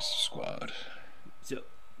to Gangster Squad. So,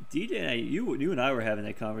 DJ, you and I were having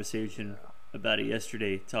that conversation about it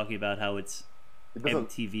yesterday, talking about how it's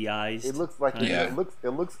MTVized. It looks like it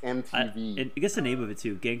looks MTV. And I guess the name of it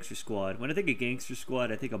too, Gangster Squad. When I think of Gangster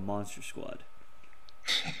Squad, I think of Monster Squad.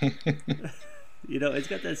 You know, it's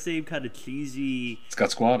got that same kind of cheesy. It's got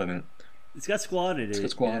squad in it. It's got squad in it. It's got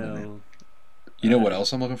squad in it. You know what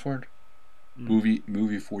else I'm looking forward?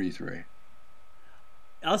 Movie 43.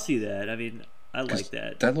 I'll see that. I mean, I like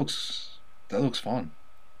that. That looks fun.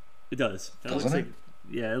 It does. Doesn't it?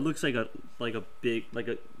 Yeah, it looks like a big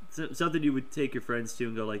something you would take your friends to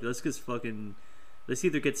and go like, let's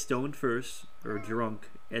either get stoned first or drunk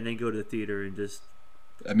and then go to the theater and just.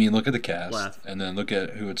 I mean, look at the cast laugh. And then look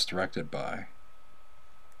at who it's directed by.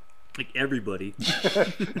 Like everybody.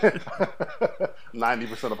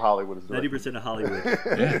 90% of Hollywood is directing. 90% of Hollywood.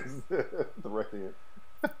 Yeah. Directing it.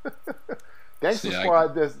 Gangster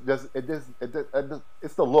Squad it's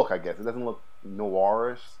the look, I guess. It doesn't look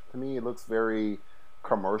noirish to me. It looks very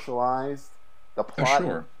commercialized. The plot.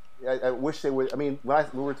 Sure. I wish they would. I mean, when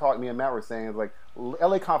we were talking, me and Matt were saying, it's like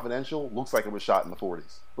L.A. Confidential looks like it was shot in the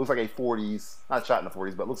 40s. Looks like a 40s, not shot in the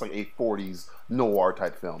 40s, but looks like a 40s noir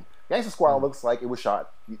type film. Gangster Squad looks like it was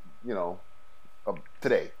shot,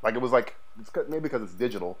 today. Like it was like, maybe because it's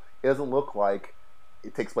digital, it doesn't look like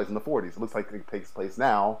it takes place in the 40s. It looks like it takes place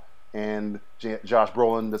now, and Josh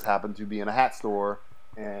Brolin just happened to be in a hat store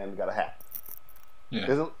and got a hat.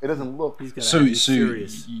 Yeah. It doesn't look. So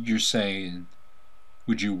you're saying,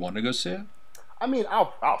 would you want to go see it? I mean,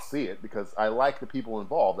 I'll see it because I like the people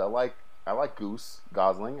involved. I like Goose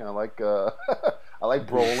Gosling, and I like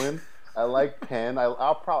Brolin. I like Penn.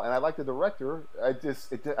 I'll probably, and I like the director. I guess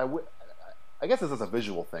this is a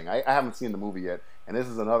visual thing. I haven't seen the movie yet, and this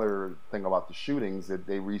is another thing about the shootings that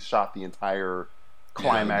they reshot the entire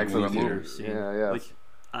climax of the movie. Yeah. Which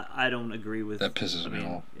I don't agree with. That pisses me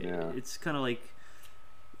off. It's kind of like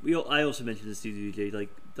I also mentioned this to DJ, like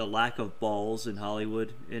the lack of balls in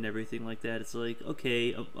Hollywood and everything like that. It's like,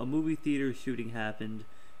 okay, a movie theater shooting happened.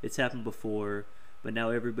 It's happened before, but now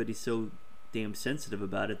everybody's so damn sensitive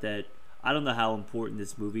about it that I don't know how important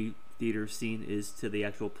this movie theater scene is to the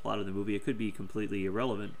actual plot of the movie. It could be completely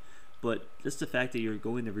irrelevant, but just the fact that you're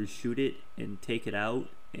going to reshoot it and take it out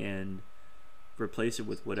and replace it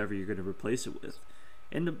with whatever you're going to replace it with.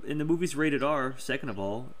 And the movie's rated R, second of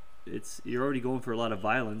all. You're already going for a lot of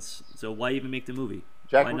violence, so why even make the movie?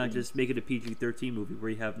 Why not just make it a PG-13 movie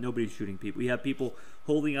where you have nobody shooting people? You have people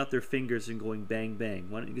holding out their fingers and going bang bang.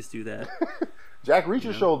 Why don't you just do that? Jack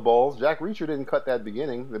Reacher showed balls. Jack Reacher didn't cut that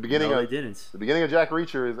beginning. The beginning they didn't. The beginning of Jack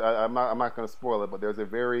Reacher is. I'm not going to spoil it, but there's a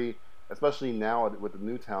very, especially now with the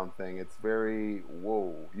Newtown thing, it's very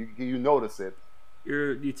whoa. You notice it.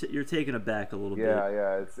 You're taken aback a little bit.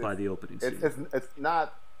 Yeah. By the opening scene. It's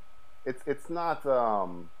not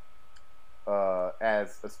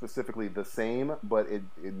as specifically the same, but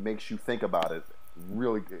it makes you think about it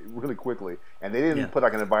really quickly. And they didn't put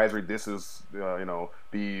like an advisory. This is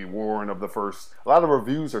be warned of the first. A lot of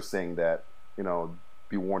reviews are saying that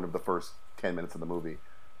be warned of the first 10 minutes of the movie,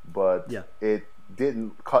 but it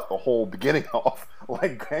didn't cut the whole beginning off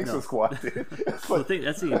like Gangster Squad did. Well, I think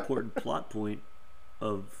that's the important plot point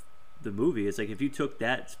of the movie. It's like if you took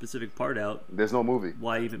that specific part out, there's no movie.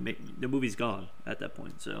 Why even make the movie's gone at that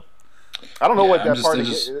point? So I don't know what that part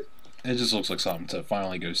is. It just looks like something to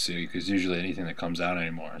finally go see, because usually anything that comes out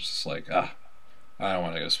anymore, it's just like, I don't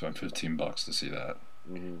want to go spend $15 to see that.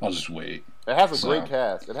 Mm-hmm. I'll just wait. It has a great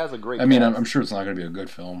cast. I mean, I'm sure it's not going to be a good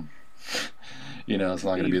film. It's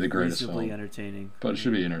not going to be the greatest film. Entertaining. But it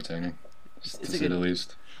should be entertaining, to say the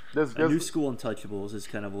least. A new school Untouchables is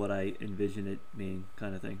kind of what I envision it being,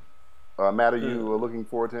 kind of thing. Matt, are you looking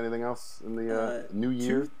forward to anything else in the new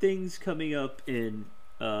year? 2 things coming up in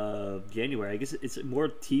January. I guess it's more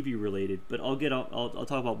TV related, but I'll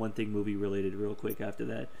talk about one thing movie related real quick after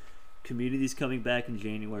that. Community's coming back in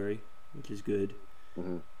January, which is good.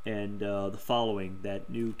 Mm-hmm. And The Following, that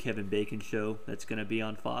new Kevin Bacon show that's going to be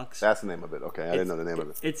on Fox. That's the name of it. Okay, I didn't know the name of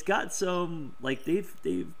it. It's got some, like, they've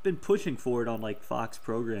been pushing for it on like Fox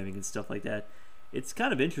programming and stuff like that. It's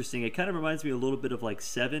kind of interesting. It kind of reminds me a little bit of like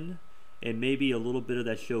Seven, and maybe a little bit of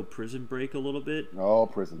that show Prison Break a little bit. Oh,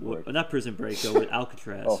 Prison Break. Not Prison Break, though, with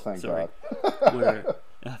Alcatraz. Oh, thank God. Where,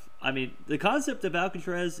 I mean, the concept of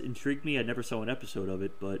Alcatraz intrigued me. I never saw an episode of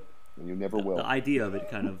it, but and you never will. The idea of it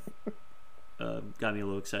kind of got me a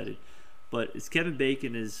little excited. But it's Kevin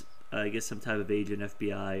Bacon is, I guess, some type of agent,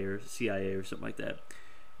 FBI or CIA or something like that.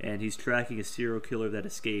 and he's tracking a serial killer that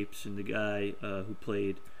escapes. And the guy who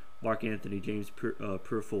played Mark Anthony, James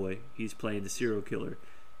Purfoy, he's playing the serial killer,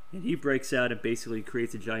 and he breaks out and basically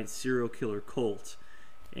creates a giant serial killer cult.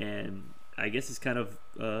 And I guess it's kind of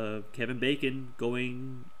Kevin Bacon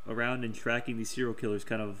going around and tracking these serial killers,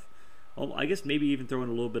 kind of. I guess maybe even throwing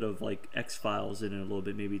a little bit of like X-Files in it a little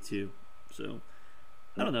bit, maybe too. So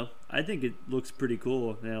I don't know. I think it looks pretty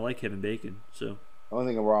cool, and I like Kevin Bacon. So the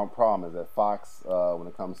only thing around problem is that Fox, when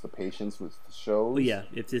it comes to patience with shows, well, yeah,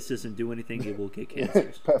 if this doesn't do anything, it will get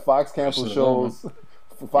canceled. Fox cancels shows.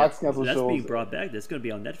 Fox cancels that's shows. being brought back. That's going to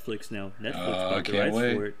be on Netflix now. Netflix bought the can't rights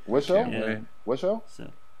wait. for it. What show? Yeah. What show?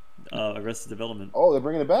 So, Arrested Development. Oh, they're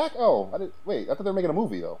bringing it back. Oh, wait. I thought they were making a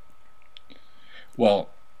movie though. Well,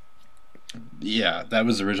 yeah, that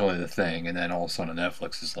was originally the thing, and then all of a sudden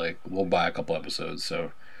Netflix is like, we'll buy a couple episodes.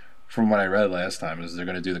 So, from what I read last time, is they're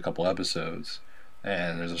going to do the couple episodes,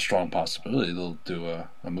 and there's a strong possibility they'll do a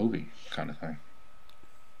movie kind of thing.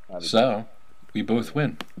 So, we both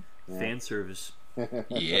win. Fan service.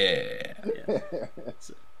 Yeah.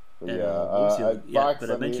 So, Fox,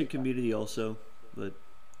 but I mentioned Community also, but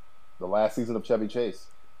the last season of Chevy Chase.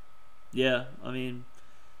 Yeah, I mean,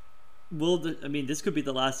 this could be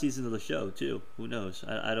the last season of the show too. Who knows?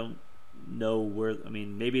 I don't know where. I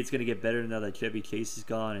mean, maybe it's gonna get better now that Chevy Chase is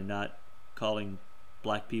gone and not calling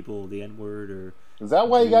black people the N-word or. Is that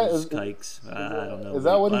why he got kikes? I don't know. Is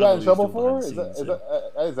that what he got in trouble for? Is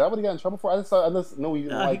that what he got in trouble for? I just know he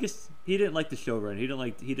didn't like. He didn't like the showrunner. He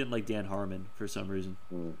didn't like Dan Harmon for some reason.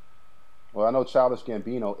 Well, I know Childish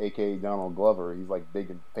Gambino, aka Donald Glover. He's like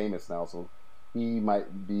big and famous now, so he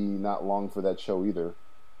might be not long for that show either.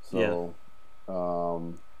 So,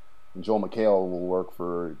 Joel McHale will work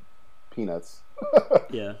for Peanuts.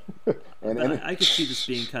 Yeah, and I could see this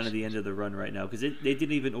being kind of the end of the run right now because they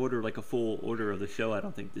didn't even order like a full order of the show. I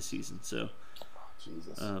don't think this season. So,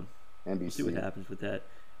 Jesus, NBC. We'll see what happens with that.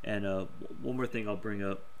 And one more thing I'll bring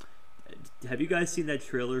up. Have you guys seen that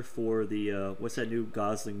trailer for the what's that new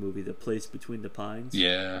Gosling movie, The Place Between the Pines?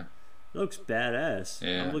 Yeah. It looks badass.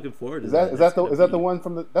 Yeah. I'm looking forward to that. Is that the one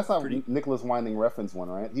from the? That's not Nicholas Winding Refn's one,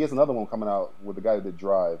 right? He has another one coming out with the guy who did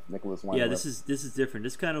Drive, Nicholas Winding. Yeah, this is different.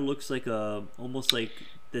 This kind of looks like almost like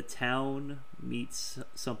The Town meets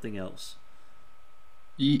something else.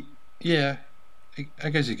 Yeah, I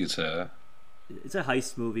guess you could say that. It's a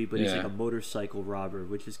heist movie, but he's like a motorcycle robber,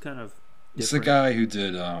 which is kind of different. It's the guy who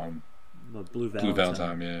did Blue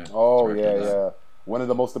Valentine. Yeah. Oh yeah. One of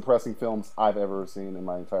the most depressing films I've ever seen in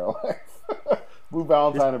my entire life. Blue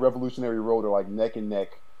Valentine and Revolutionary Road are like neck and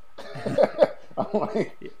neck. I'm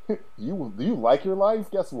like, do you like your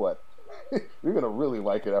life? Guess what? You're gonna really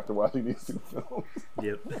like it after watching these two films.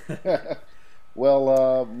 Yep.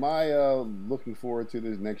 Well, my looking forward to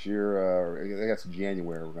this next year. I guess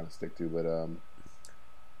January we're gonna stick to,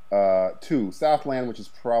 but Southland, which is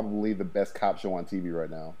probably the best cop show on TV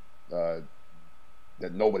right now,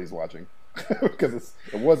 that nobody's watching. Because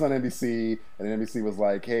it was on NBC, and NBC was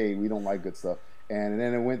like, "Hey, we don't like good stuff," and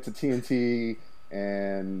then it went to TNT,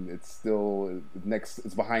 and it's still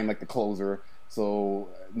it's behind like The Closer, so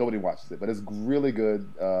nobody watches it. But it's really good.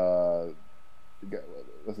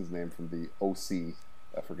 What's his name from the OC?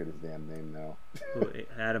 I forget his damn name now.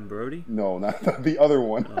 Adam Brody? No, not the other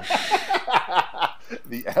one. Oh.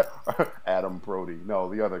 The Adam Brody. No,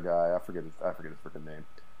 the other guy. I forget his freaking name.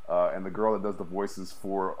 And the girl that does the voices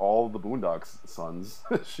for all the Boondocks sons,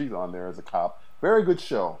 she's on there as a cop. Very good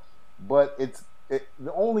show, but it's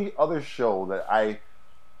the only other show that I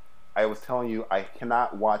was telling you I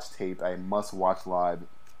cannot watch taped. I must watch live.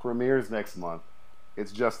 Premieres next month.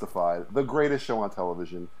 It's Justified, the greatest show on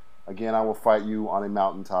television. Again, I will fight you on a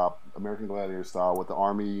mountaintop, American Gladiator style, with the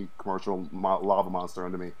Army commercial lava monster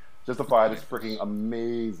under me. Justified is freaking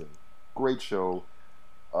amazing. Great show.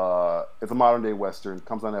 It's a modern day Western.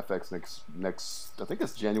 Comes on FX next. I think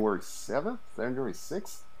it's January 7th, January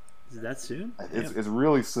 6th. Is it that soon? It's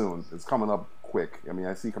really soon. It's coming up quick. I mean,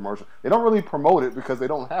 I see commercials. They don't really promote it because they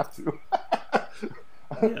don't have to.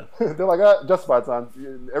 Yeah. They're like, Justified's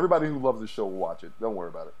on. Everybody who loves the show will watch it. Don't worry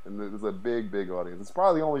about it. And there's a big audience. It's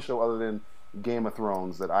probably the only show other than Game of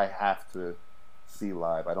Thrones that I have to see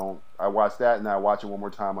live. I watch that and I watch it one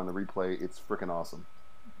more time on the replay. It's freaking awesome.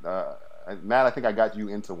 Matt, I think I got you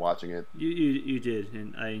into watching it. You did,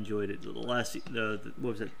 and I enjoyed it. What was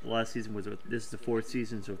it? The last season was this is the fourth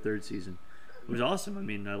season, so third season. It was awesome. I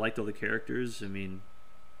mean, I liked all the characters. I mean,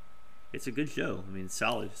 it's a good show. I mean,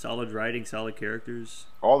 solid writing, solid characters.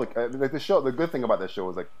 The show. The good thing about that show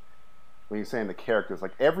is like when you're saying the characters,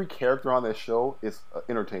 like every character on that show is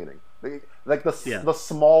entertaining. Like the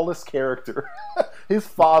smallest character, his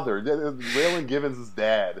father, Raylan Givens'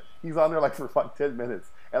 dad. He's on there like for like 10 minutes,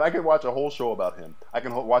 And I can watch a whole show about him. I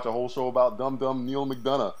can watch a whole show about Dum Dum Neil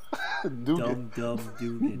McDonough. Dumb Dugan.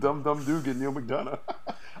 Dum Dum Dugan Neil McDonough.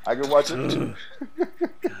 I can watch it.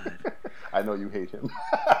 God. I know you hate him.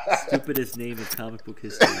 Stupidest name in comic book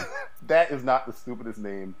history. That is not the stupidest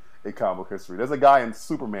name in comic book history. There's a guy in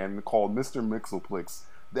Superman called Mr. Mxyzptlk.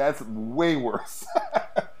 That's way worse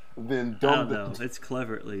than Dum. I don't know. It's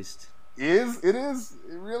clever at least. It is?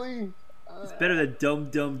 It really? It's better than Dumb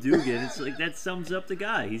Dugan. It's like that sums up the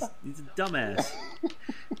guy. He's a dumbass.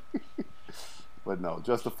 But no,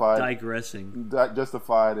 Justified. Digressing.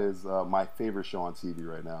 Justified is my favorite show on TV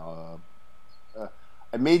right now.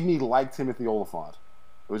 It made me like Timothy Olyphant,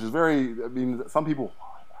 which is very. I mean, some people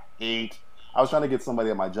hate. I was trying to get somebody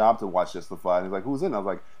at my job to watch Justified, and he's like, "Who's in?" I was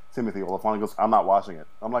like, "Timothy Olyphant." He goes, "I'm not watching it."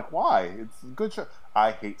 I'm like, "Why? It's a good show."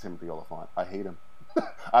 I hate Timothy Olyphant. I hate him.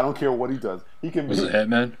 I don't care what he does. He can. Was it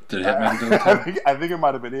Hitman? Did Hitman do it? I think it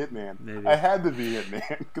might have been Hitman. Maybe. I had to be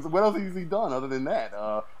Hitman because what else has he done other than that?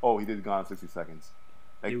 He did Gone in 60 Seconds.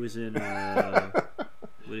 He was in what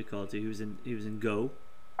do you call it? He was in Go.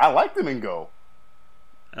 I liked him in Go.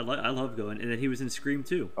 I love Go, and then he was in Scream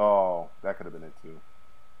 2. Oh, that could have been it too.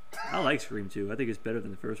 I like Scream 2. I think it's better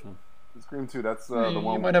than the first one. Scream 2. That's the You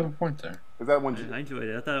one. might have a point there. Is that one? I enjoyed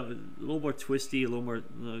it. I thought it was a little more twisty, a little more.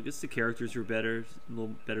 I guess the characters were better, a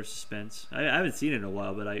little better suspense. I haven't seen it in a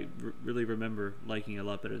while, but I really remember liking it a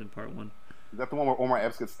lot better than Part 1. Is that the one where Omar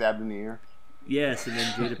Epps gets stabbed in the ear? Yes, and then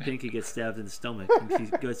Jada Pinkett gets stabbed in the stomach, and she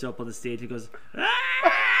goes up on the stage and goes, "Ah!"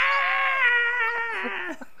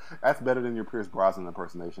 That's better than your Pierce Brosnan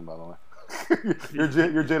impersonation, by the way. your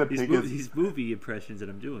Jada Pinkett. These movie impressions that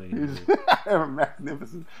I'm doing.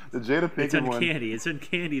 Magnificent. The Jada Pinkett It's uncanny. one. It's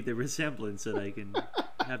uncanny the resemblance that I can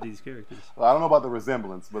have these characters. Well, I don't know about the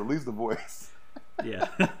resemblance, but at least the voice. Yeah.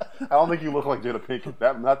 I don't think you look like Jada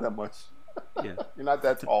Pinkett. Not that much. Yeah. You're not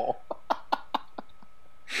that tall.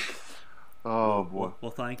 Oh boy.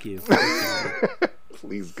 Well, thank you.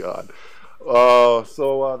 Please God.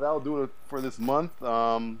 So that'll do it for this month.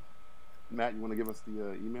 Matt, you want to give us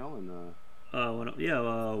the email and?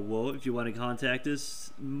 Well, if you want to contact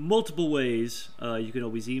us, multiple ways. You can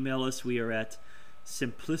always email us. We are at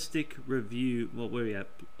Simplistic Review. Well, where are we at?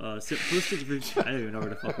 Simplistic Review. I don't even know where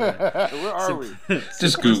the fuck we're at. Where are we?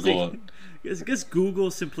 Just Google it. Just Google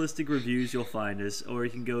Simplistic Reviews. You'll find us, or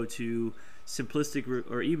you can go to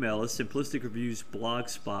or email us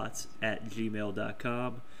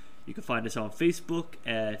simplisticreviewsblogspots@gmail.com. You can find us on Facebook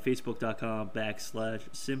at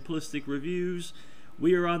facebook.com/Simplistic Reviews.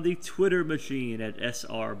 We are on the Twitter machine at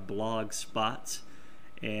SRBlogspot.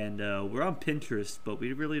 And we're on Pinterest, but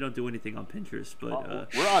we really don't do anything on Pinterest. But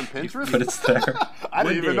we're on Pinterest? But it's there. I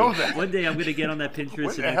didn't even know that. One day I'm going to get on that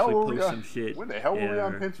Pinterest and actually post some shit. When the hell were we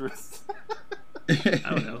on Pinterest? I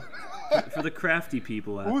don't know. For the crafty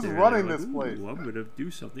people out Who's there. Who's running this place? I'm going to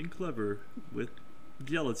do something clever with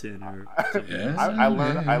gelatin or something. Yes. I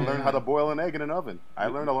learned how to boil an egg in an oven. I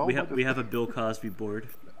learned a lot. We have a Bill Cosby board.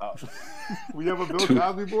 We have a Bill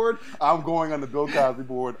Cosby board? I'm going on the Bill Cosby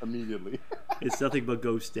board immediately. It's nothing but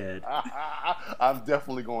Ghost Dad. I'm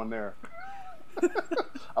definitely going there.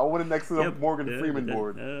 I want it next to the Morgan Freeman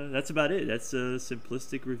board. That's about it. That's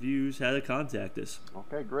Simplistic Reviews, how to contact us.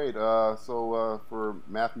 Okay, great. So for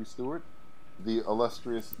Matthew Stewart, the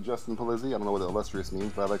illustrious Justin Polizzi, I don't know what illustrious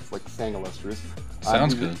means, but I like saying illustrious.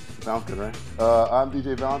 Sounds good. Sounds good, right? I'm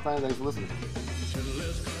DJ Valentine. Thanks for listening.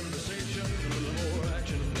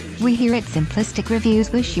 We here at Simplistic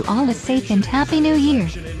Reviews wish you all a safe and happy new year.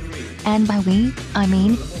 And by we, I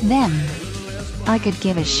mean them. I could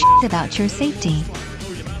give a shit about your safety.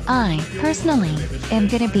 I, personally, am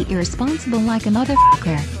gonna be irresponsible like a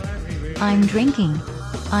motherfucker. I'm drinking.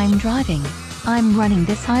 I'm driving. I'm running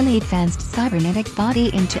this highly advanced cybernetic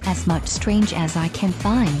body into as much strange as I can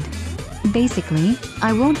find. Basically,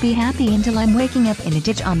 I won't be happy until I'm waking up in a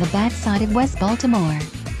ditch on the bad side of West Baltimore.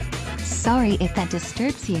 Sorry if that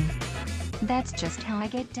disturbs you. That's just how I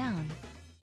get down.